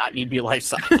 It does not need to be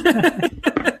life-size.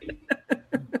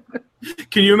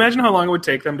 Can you imagine how long it would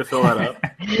take them to fill that up?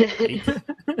 Can you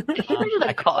imagine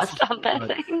the cost on that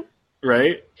thing?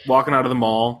 Right? Walking out of the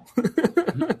mall. I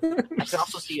can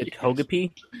also see a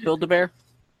Togepi Build-A-Bear.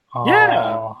 Oh,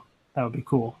 Yeah. That would be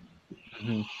cool.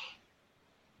 Mm-hmm.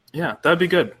 Yeah, that'd be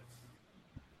good.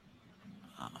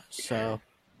 So,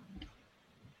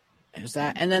 there's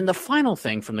that. And then the final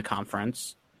thing from the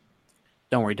conference.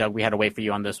 Don't worry, Doug, we had to wait for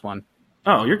you on this one.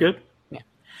 Oh, you're good. Yeah.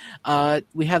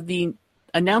 We have the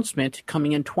announcement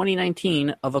coming in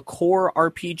 2019 of a core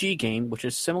RPG game, which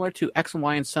is similar to X and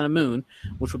Y and Sun and Moon,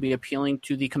 which will be appealing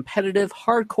to the competitive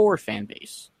hardcore fan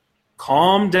base.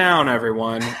 Calm down,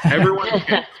 everyone. Everyone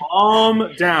can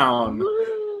calm down.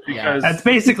 Because That's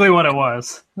basically what it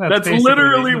was. that's basically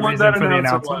literally the what reason that for the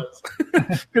announcement was.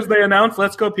 Because they announced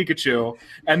Let's Go Pikachu,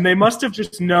 and they must have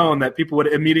just known that people would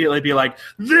immediately be like,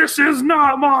 this is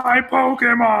not my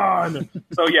Pokemon!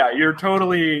 So yeah, you're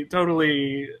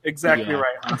totally exactly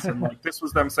right, Hanson. Like, this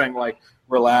was them saying, like,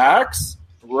 relax.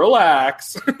 We're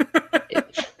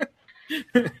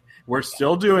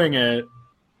still doing it.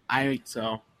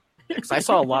 Because I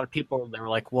saw a lot of people that were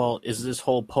like, well, is this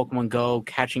whole Pokemon Go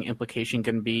catching implication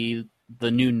going to be the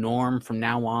new norm from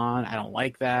now on? I don't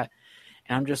like that.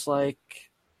 And I'm just like,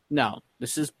 no,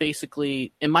 this is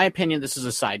basically, in my opinion, this is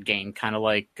a side game, kind of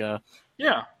like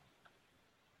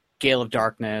Gale of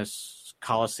Darkness,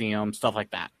 Coliseum, stuff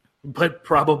like that. But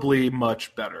probably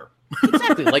much better.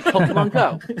 Exactly, like Pokemon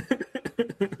Go.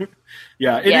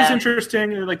 Yeah, it is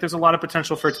interesting. Like, there's a lot of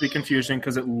potential for it to be confusing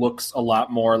because it looks a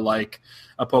lot more like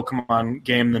a Pokemon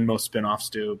game than most spin-offs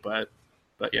do. But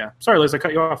yeah, sorry, Liz, I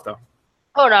cut you off though.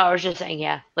 Oh no, I was just saying,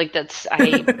 like that's I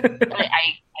am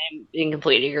in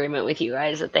complete agreement with you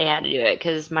guys that they had to do it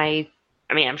because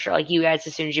I'm sure like you guys,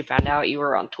 as soon as you found out, you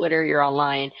were on Twitter, you're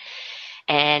online.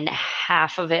 And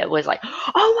half of it was like,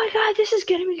 oh my god, this is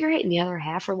going to be great. And the other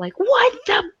half were like, what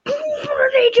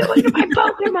are they doing to my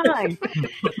Pokemon?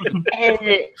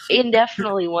 And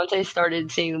definitely once I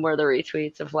started seeing more of the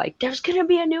retweets of like, there's going to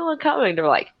be a new one coming, they're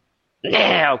like,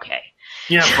 yeah, okay.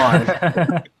 Yeah, fine.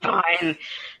 Fine.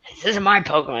 This is my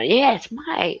Pokemon. Yeah, it's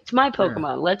my Pokemon.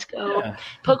 Yeah. Let's go. Yeah.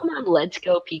 Pokemon Let's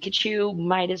Go Pikachu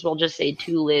might as well just say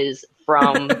to Liz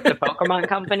from the Pokemon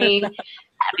Company.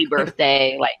 Happy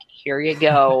birthday. Like, here you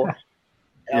go.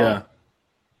 Yeah.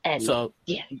 And so,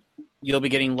 you'll be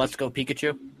getting Let's Go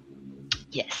Pikachu?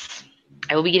 Yes.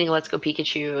 I will be getting Let's Go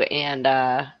Pikachu and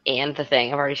the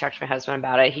thing. I've already talked to my husband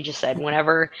about it. He just said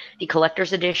whenever the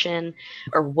collector's edition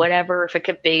or whatever, if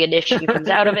a big edition comes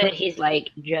out of it, he's like,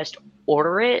 just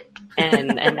order it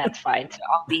and that's fine. So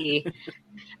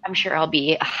I'm sure I'll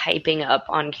be hyping up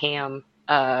on cam.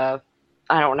 I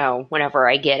don't know, whenever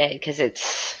I get it, because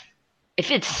if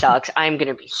it sucks, I'm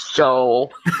gonna be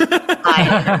so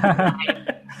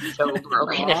so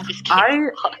broken. I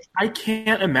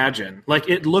can't imagine. Like,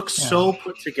 it looks so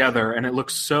put together, and it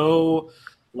looks so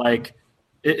like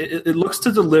it looks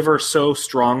to deliver so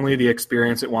strongly the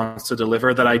experience it wants to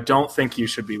deliver that I don't think you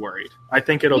should be worried. I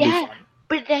think it'll be fine.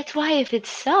 But that's why if it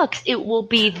sucks, it will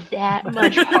be that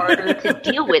much harder to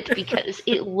deal with because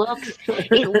it looks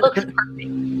perfect. It looks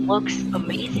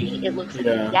amazing. It looks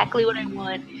exactly what I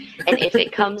want. And if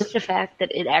it comes to the fact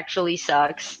that it actually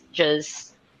sucks,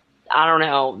 just, I don't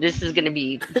know, this is going to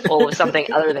be full of something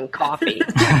other than coffee.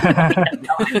 I'm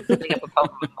picking up a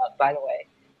Pokemon mug, by the way.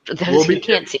 those We'll who be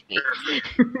can't see me.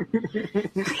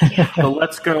 The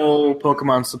Let's Go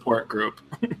Pokemon support group.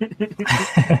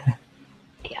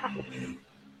 Yeah.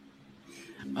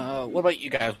 What about you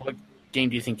guys? What game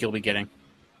do you think you'll be getting?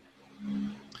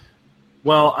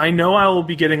 Well, I know I will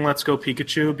be getting Let's Go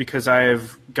Pikachu because I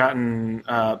have gotten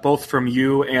both from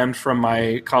you and from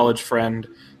my college friend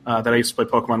that I used to play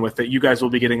Pokemon with that you guys will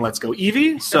be getting Let's Go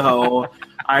Eevee. So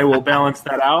I will balance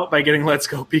that out by getting Let's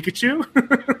Go Pikachu.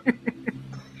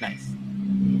 Nice.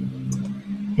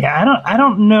 Yeah, I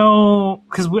don't know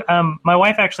because my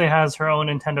wife actually has her own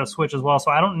Nintendo Switch as well,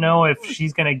 so I don't know if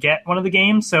she's going to get one of the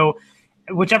games. So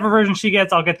whichever version she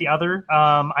gets, I'll get the other.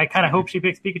 I kind of hope she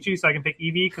picks Pikachu so I can pick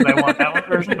Eevee because I want that one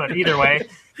version. But either way,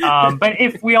 but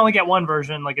if we only get one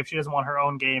version, like if she doesn't want her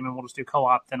own game and we'll just do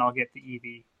co-op, then I'll get the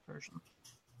Eevee version.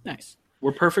 Nice.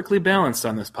 We're perfectly balanced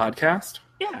on this podcast.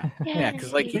 Yeah,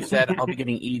 because like you said, I'll be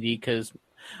getting Eevee because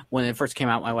when it first came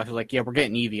out, my wife was like, "Yeah, we're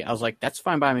getting Eevee." I was like, "That's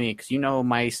fine by me," because you know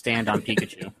my stand on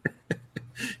Pikachu.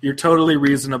 You're totally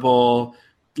reasonable,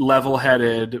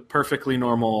 level-headed, perfectly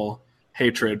normal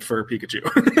hatred for Pikachu.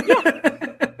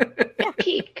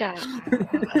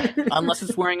 Pika. Unless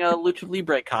it's wearing a Lucha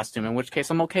Libre costume, in which case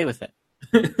I'm okay with it.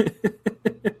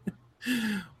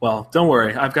 Well, don't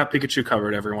worry. I've got Pikachu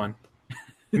covered, everyone.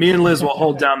 Me and Liz will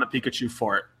hold down the Pikachu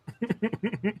fort.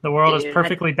 The world is Dude,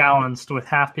 perfectly balanced with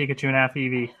half Pikachu and half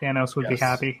Eevee. Thanos would be Yes.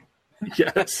 happy.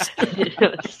 Yes.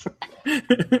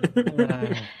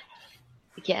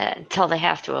 Yeah, until they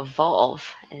have to evolve,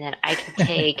 and then I'll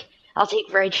take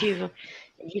Raichu,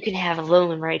 and you can have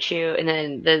Alolan Raichu, and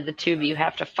then the two of you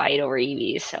have to fight over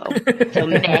Eevee. So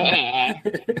meh.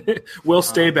 We'll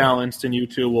stay balanced, and you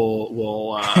two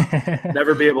will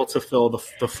never be able to fill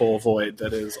the full void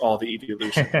that is all the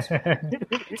evolutions.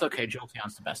 It's okay.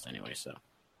 Jolteon's the best anyway, so.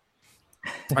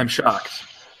 I'm shocked.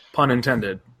 Pun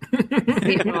intended.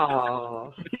 Aw.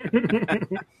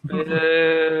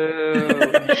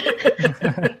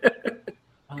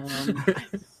 I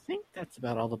think that's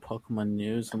about all the Pokemon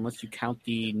news, unless you count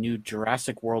the new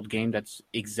Jurassic World game that's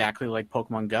exactly like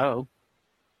Pokemon Go.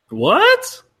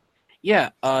 What? Yeah,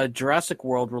 Jurassic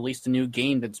World released a new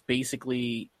game that's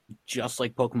basically just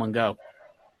like Pokemon Go.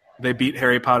 They beat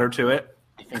Harry Potter to it?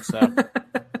 I think so.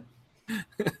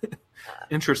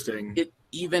 Interesting. It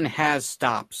even has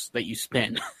stops that you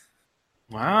spin.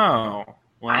 Wow.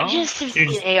 I just have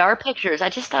seen AR pictures. I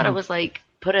just thought it was like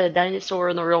put a dinosaur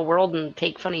in the real world and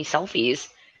take funny selfies.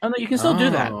 Oh, no, you can still do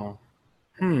that.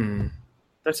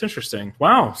 That's interesting.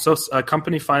 Wow. So a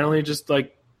company finally just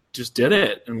did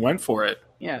it and went for it.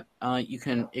 Yeah, you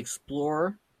can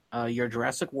explore your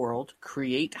Jurassic World,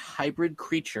 create hybrid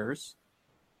creatures,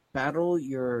 battle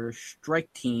your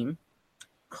strike team,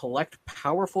 collect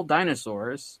powerful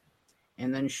dinosaurs,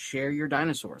 and then share your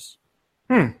dinosaurs.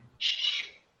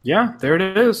 Yeah, there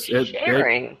it is. It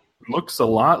Sharing. looks a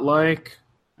lot like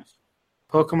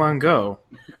Pokemon Go.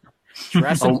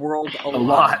 Jurassic World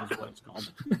lot. is what it's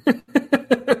called.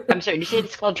 I'm sorry, did you say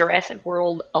it's called Jurassic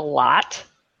World a lot?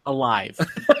 Alive.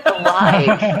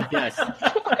 Alive. Yes.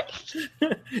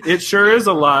 It sure is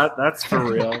a lot. That's for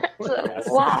real. That's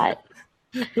a lot.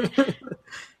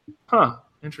 Huh.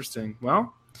 Interesting.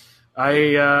 Well,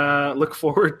 I look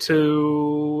forward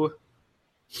to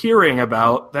hearing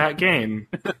about that game.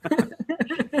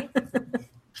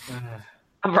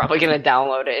 I'm probably going to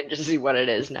download it and just see what it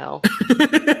is now.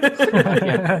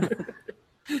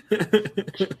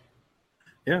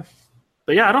 Yeah.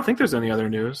 But yeah, I don't think there's any other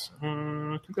news.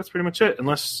 I think that's pretty much it.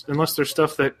 Unless there's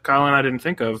stuff that Kyle and I didn't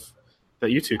think of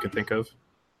that you two can think of.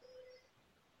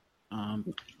 No.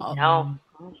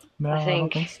 No, I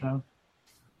think- don't think so.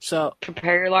 So,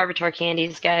 Prepare your Larvitar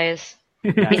candies, guys.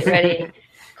 Get ready.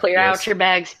 Clear Yes. out your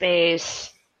bag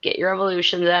space. Get your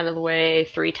evolutions out of the way.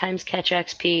 3 times catch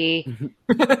XP.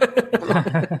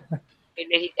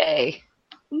 Day.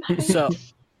 so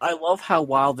I love how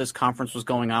while this conference was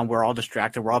going on, we're all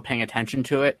distracted, we're all paying attention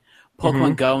to it.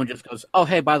 Pokemon Go and just goes, oh,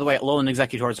 hey, by the way, Alolan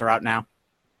Executors are out now.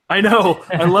 I know.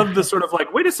 I love the sort of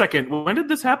like, wait a second, when did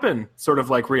this happen? Sort of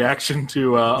like reaction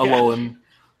to Alolan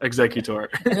Executor.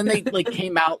 And then they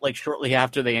came out shortly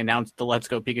after they announced the Let's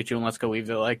Go Pikachu and Let's Go Eevee.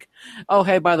 They're like, oh,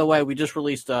 hey, by the way, we just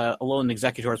released Alolan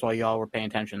Executors while y'all were paying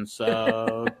attention.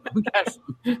 So, yes.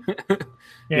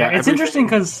 Yeah, it's interesting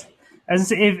because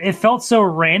it felt so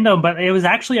random, but it was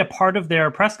actually a part of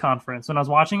their press conference. When I was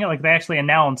watching it, like they actually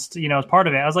announced, as part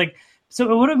of it. I was like, so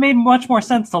it would have made much more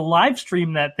sense to live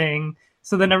stream that thing,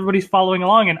 so then everybody's following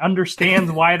along and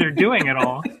understands why they're doing it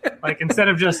all. Like instead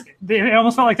of just, it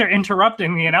almost felt like they're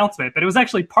interrupting the announcement, but it was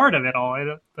actually part of it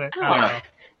all. But I don't know.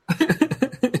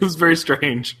 It was very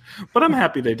strange, but I'm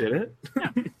happy they did it.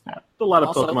 A lot of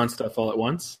Also- Pokemon stuff all at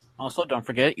once. Also, don't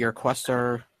forget, your quests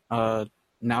are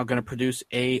now going to produce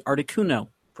a Articuno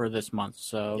for this month.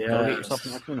 So go get yourself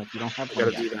an Articuno if you don't have I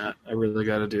one gotta yet. do that. I really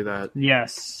gotta do that.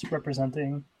 Yes,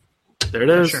 representing. There it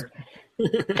is. Sure.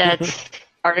 That's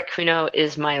Articuno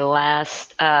is my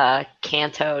last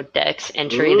Kanto Dex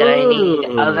entry that I need,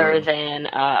 Ooh. other than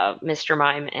Mr.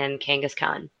 Mime and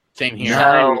Kangaskhan. Same here.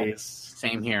 Nice.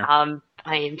 Same here.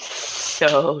 I am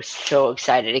so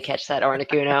excited to catch that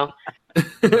Articuno.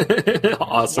 I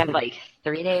Awesome. have like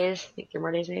 3 days, 3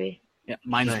 more days maybe. Yeah,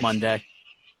 mine's Nice. Monday.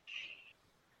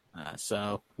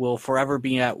 So we'll forever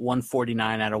be at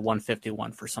 149 out of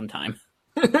 151 for some time.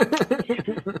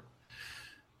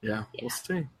 Yeah, we'll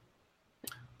see.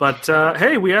 But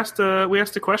hey, we asked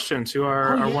a question to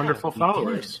our wonderful we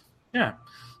followers. Yeah.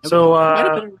 Might So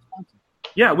have been responsive.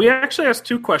 yeah, we actually asked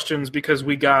 2 questions because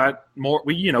we got more.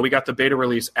 We got the beta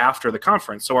release after the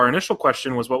conference. So our initial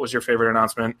question was, "What was your favorite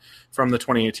announcement from the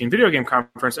 2018 video game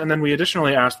conference?" And then we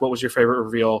additionally asked, "What was your favorite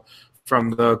reveal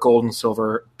from the gold and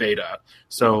silver beta?"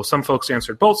 So some folks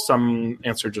answered both, some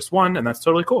answered just one, and that's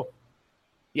totally cool.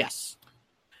 Yes.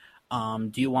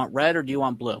 Do you want red or do you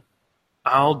want blue?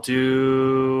 I'll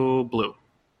do blue.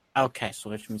 Okay, so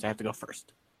which means I have to go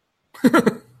first. All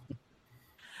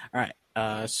right.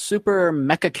 Super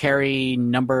Mecha Carry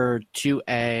number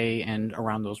 2A, and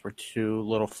around those were 2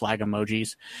 little flag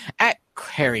emojis. At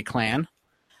Harry Clan,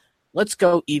 Let's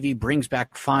Go Eevee brings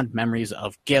back fond memories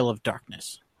of Gale of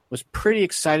Darkness. Was pretty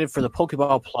excited for the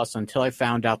Pokeball Plus until I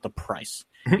found out the price.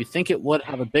 You'd think it would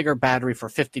have a bigger battery for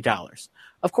 $50.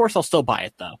 Of course, I'll still buy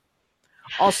it, though.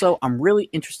 Also, I'm really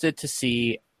interested to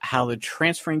see how the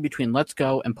transferring between Let's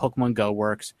Go and Pokemon Go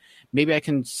works. Maybe I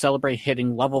can celebrate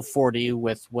hitting level 40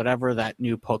 with whatever that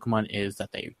new Pokemon is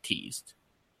that they teased.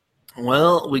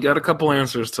 Well, we got a couple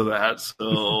answers to that,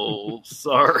 so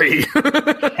sorry.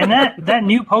 And that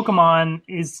new Pokemon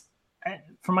is,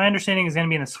 from my understanding, is going to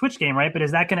be in the Switch game, right? But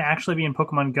is that going to actually be in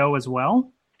Pokemon Go as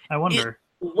well? I wonder.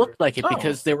 It looked like it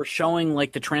because they were showing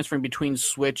like the transferring between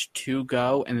Switch to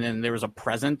Go, and then there was a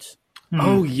present.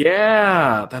 Oh,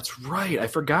 yeah, that's right. I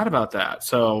forgot about that.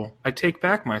 So I take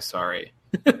back my sorry.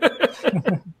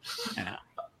 Yeah.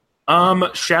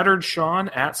 Shattered Sean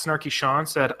at Snarky Sean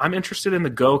said, I'm interested in the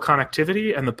Go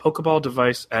connectivity and the Pokeball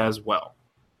device as well.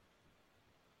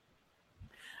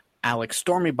 Alex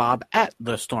Stormy Bob at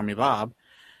the Stormy Bob.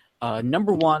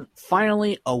 Number 1,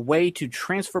 finally a way to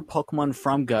transfer Pokemon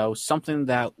from Go, something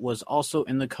that was also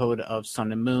in the code of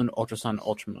Sun and Moon, Ultra Sun,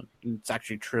 Ultra Moon. It's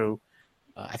actually true.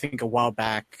 I think a while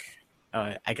back,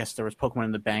 I guess there was Pokemon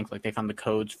in the bank, like they found the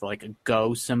codes for like a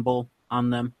Go symbol on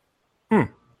them.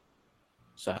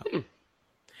 So,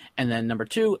 and then number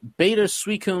 2, Beta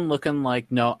Suicune looking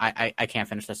like, no, I can't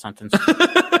finish this sentence.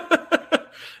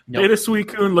 Nope. Beta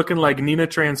Suicune looking like Nina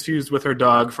transfused with her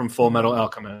dog from Full Metal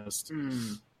Alchemist.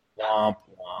 Womp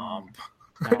womp.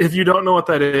 No. If you don't know what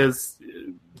that is,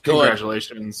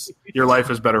 congratulations. Your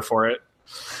life is better for it.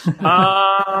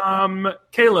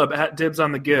 Caleb at Dibs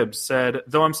on the Gibbs said,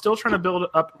 though I'm still trying to build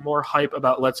up more hype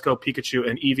about Let's Go Pikachu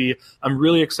and Eevee, I'm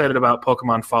really excited about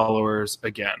Pokemon followers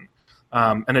again.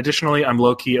 And additionally, I'm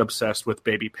low-key obsessed with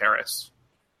Baby Paris.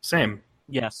 Same.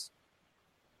 Yes.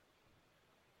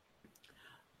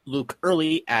 Luke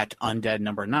Early at Undead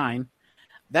number 9.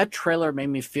 That trailer made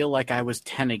me feel like I was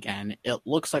 10 again. It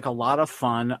looks like a lot of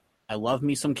fun. I love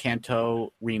me some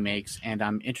Kanto remakes, and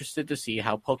I'm interested to see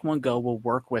how Pokemon Go will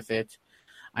work with it.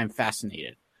 I'm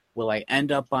fascinated. Will I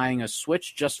end up buying a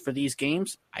Switch just for these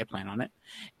games? I plan on it.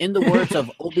 In the words of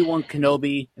Obi-Wan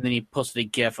Kenobi, and then he posted a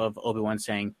gif of Obi-Wan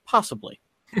saying, possibly.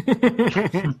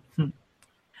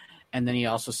 And then he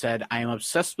also said, I am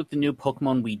obsessed with the new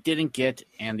Pokemon we didn't get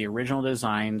and the original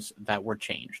designs that were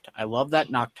changed. I love that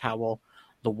Noctowl.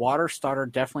 The water starter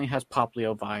definitely has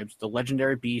Poplio vibes. The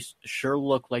legendary beasts sure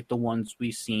look like the ones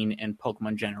we've seen in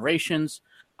Pokemon Generations.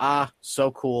 Ah,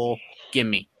 so cool.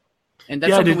 Gimme. And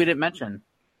that's something we didn't mention.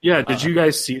 Yeah, did you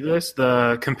guys see this?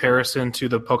 The comparison to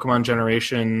the Pokemon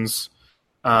Generations,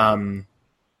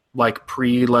 like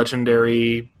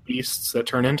pre-legendary beasts that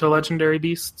turn into legendary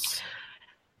beasts?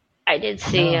 I did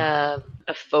see a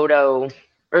photo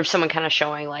or someone kind of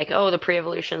showing like, oh, the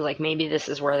pre-evolutions, like maybe this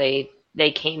is where they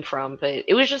came from, but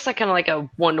it was just like kind of like a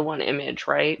one-to-one image,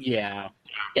 right? Yeah.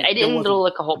 I didn't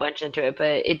look a whole bunch into it,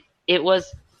 but it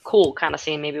was cool kind of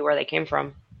seeing maybe where they came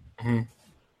from. Mm-hmm.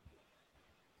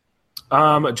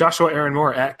 Joshua Aaron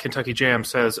Moore at Kentucky Jam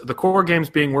says, the core game's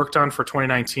being worked on for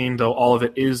 2019, though all of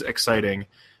it is exciting.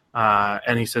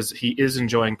 And he says he is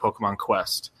enjoying Pokemon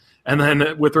Quest. And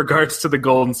then with regards to the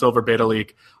gold and silver beta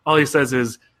leak, all he says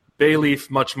is Bayleaf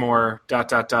much more ...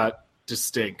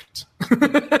 distinct.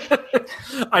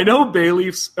 I know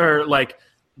Bayleafs are like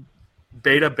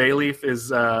Beta Bayleaf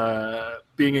is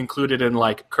being included in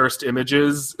like cursed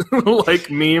images, like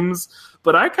memes.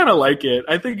 But I kind of like it.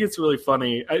 I think it's really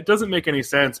funny. It doesn't make any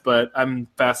sense, but I'm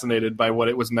fascinated by what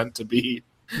it was meant to be.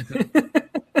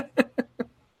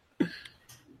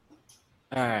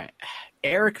 All right.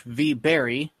 Eric V.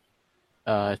 Berry,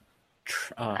 little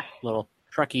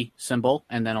Trekkie symbol,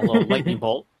 and then a little lightning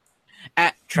bolt.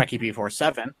 At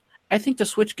TrekkieB47, I think the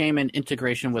Switch game and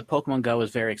integration with Pokemon Go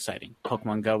is very exciting.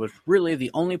 Pokemon Go is really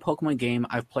the only Pokemon game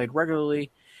I've played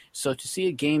regularly, so to see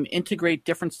a game integrate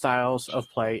different styles of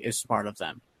play is smart of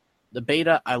them. The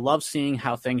beta, I love seeing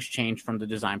how things change from the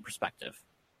design perspective.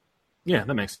 Yeah,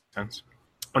 that makes sense.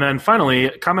 And then finally,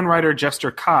 Kamen Rider Jester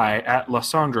Kai at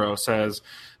Losandro says,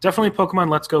 definitely Pokemon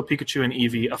Let's Go Pikachu and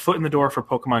Eevee, a foot in the door for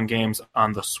Pokemon games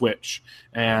on the Switch.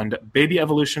 And Baby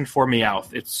Evolution for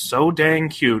Meowth. It's so dang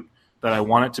cute that I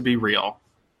want it to be real.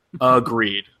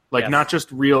 Agreed. Like, Yes. not just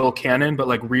real canon, but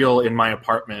like real in my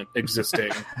apartment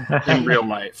existing in real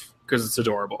life, because it's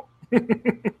adorable.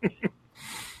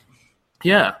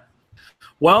 Yeah.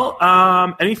 Well,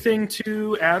 anything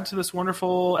to add to this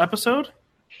wonderful episode?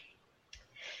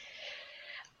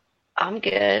 I'm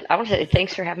good. I want to say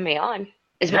thanks for having me on.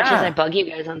 As much Yeah. as I bug you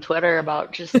guys on Twitter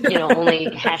about just, only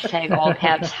hashtag all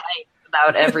caps hype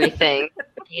about everything.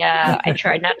 Yeah, I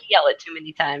tried not to yell it too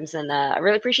many times, and I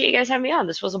really appreciate you guys having me on.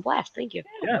 This was a blast. Thank you.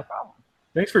 Yeah. No problem.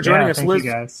 Thanks for joining us, thank Liz.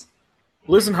 you guys.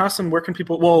 Liz and Hassan, where can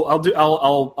people? Well,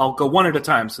 I'll go one at a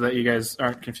time so that you guys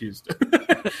aren't confused.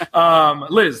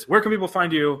 Liz, where can people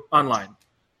find you online?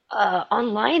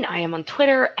 Online, I am on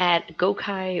Twitter at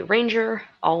Gokai Ranger,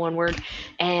 all one word,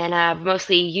 and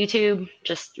mostly YouTube,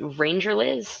 just Ranger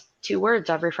Liz, 2 words.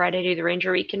 Every Friday, I do the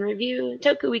Ranger Week in Review,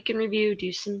 Toku Week in Review.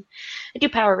 I do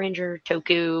Power Ranger,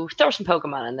 Toku, throw some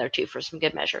Pokemon in there too for some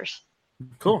good measures.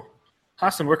 Cool.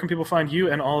 Hassan, where can people find you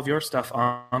and all of your stuff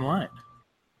online?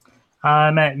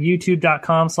 I'm at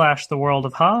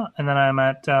youtube.com/theworldofha, and then I'm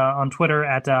at on Twitter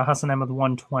at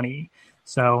HassanM120.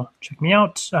 So check me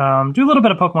out. Do a little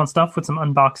bit of Pokemon stuff with some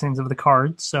unboxings of the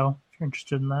cards. So if you're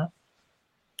interested in that.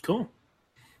 Cool.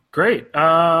 Great.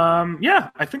 Yeah,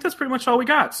 I think that's pretty much all we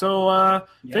got. So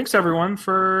thanks, everyone,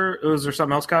 for... Was there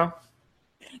something else, Kyle?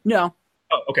 No.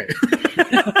 Oh, okay.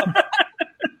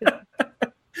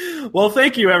 Well,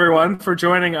 thank you, everyone, for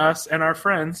joining us and our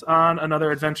friends on another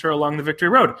adventure along the Victory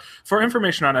Road. For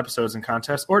information on episodes and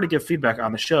contests, or to give feedback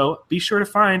on the show, be sure to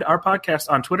find our podcast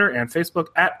on Twitter and Facebook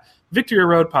at Victory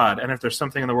Road Pod. And if there's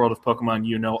something in the world of Pokemon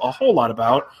you know a whole lot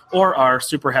about, or are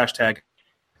super hashtag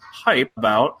hype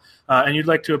about, and you'd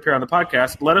like to appear on the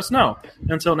podcast, let us know.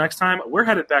 Until next time, we're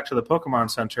headed back to the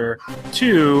Pokemon Center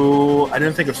to... I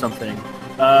didn't think of something.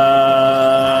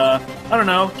 I don't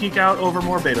know, geek out over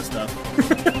more beta stuff.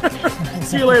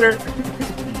 See you later.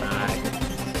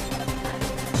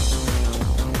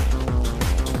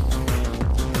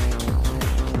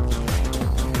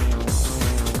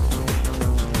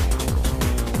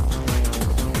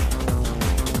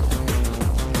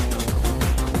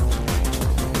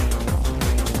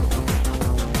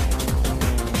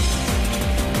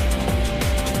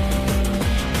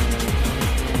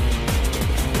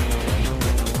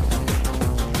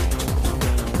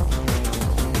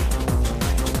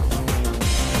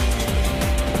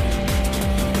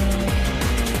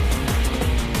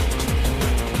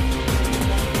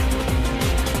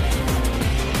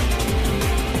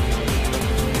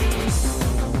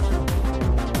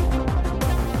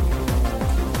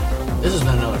 This has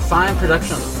been another fine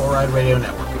production of the 4Ride Radio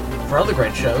Network. For other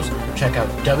great shows, check out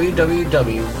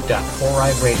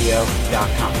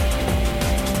www.4rideradio.com.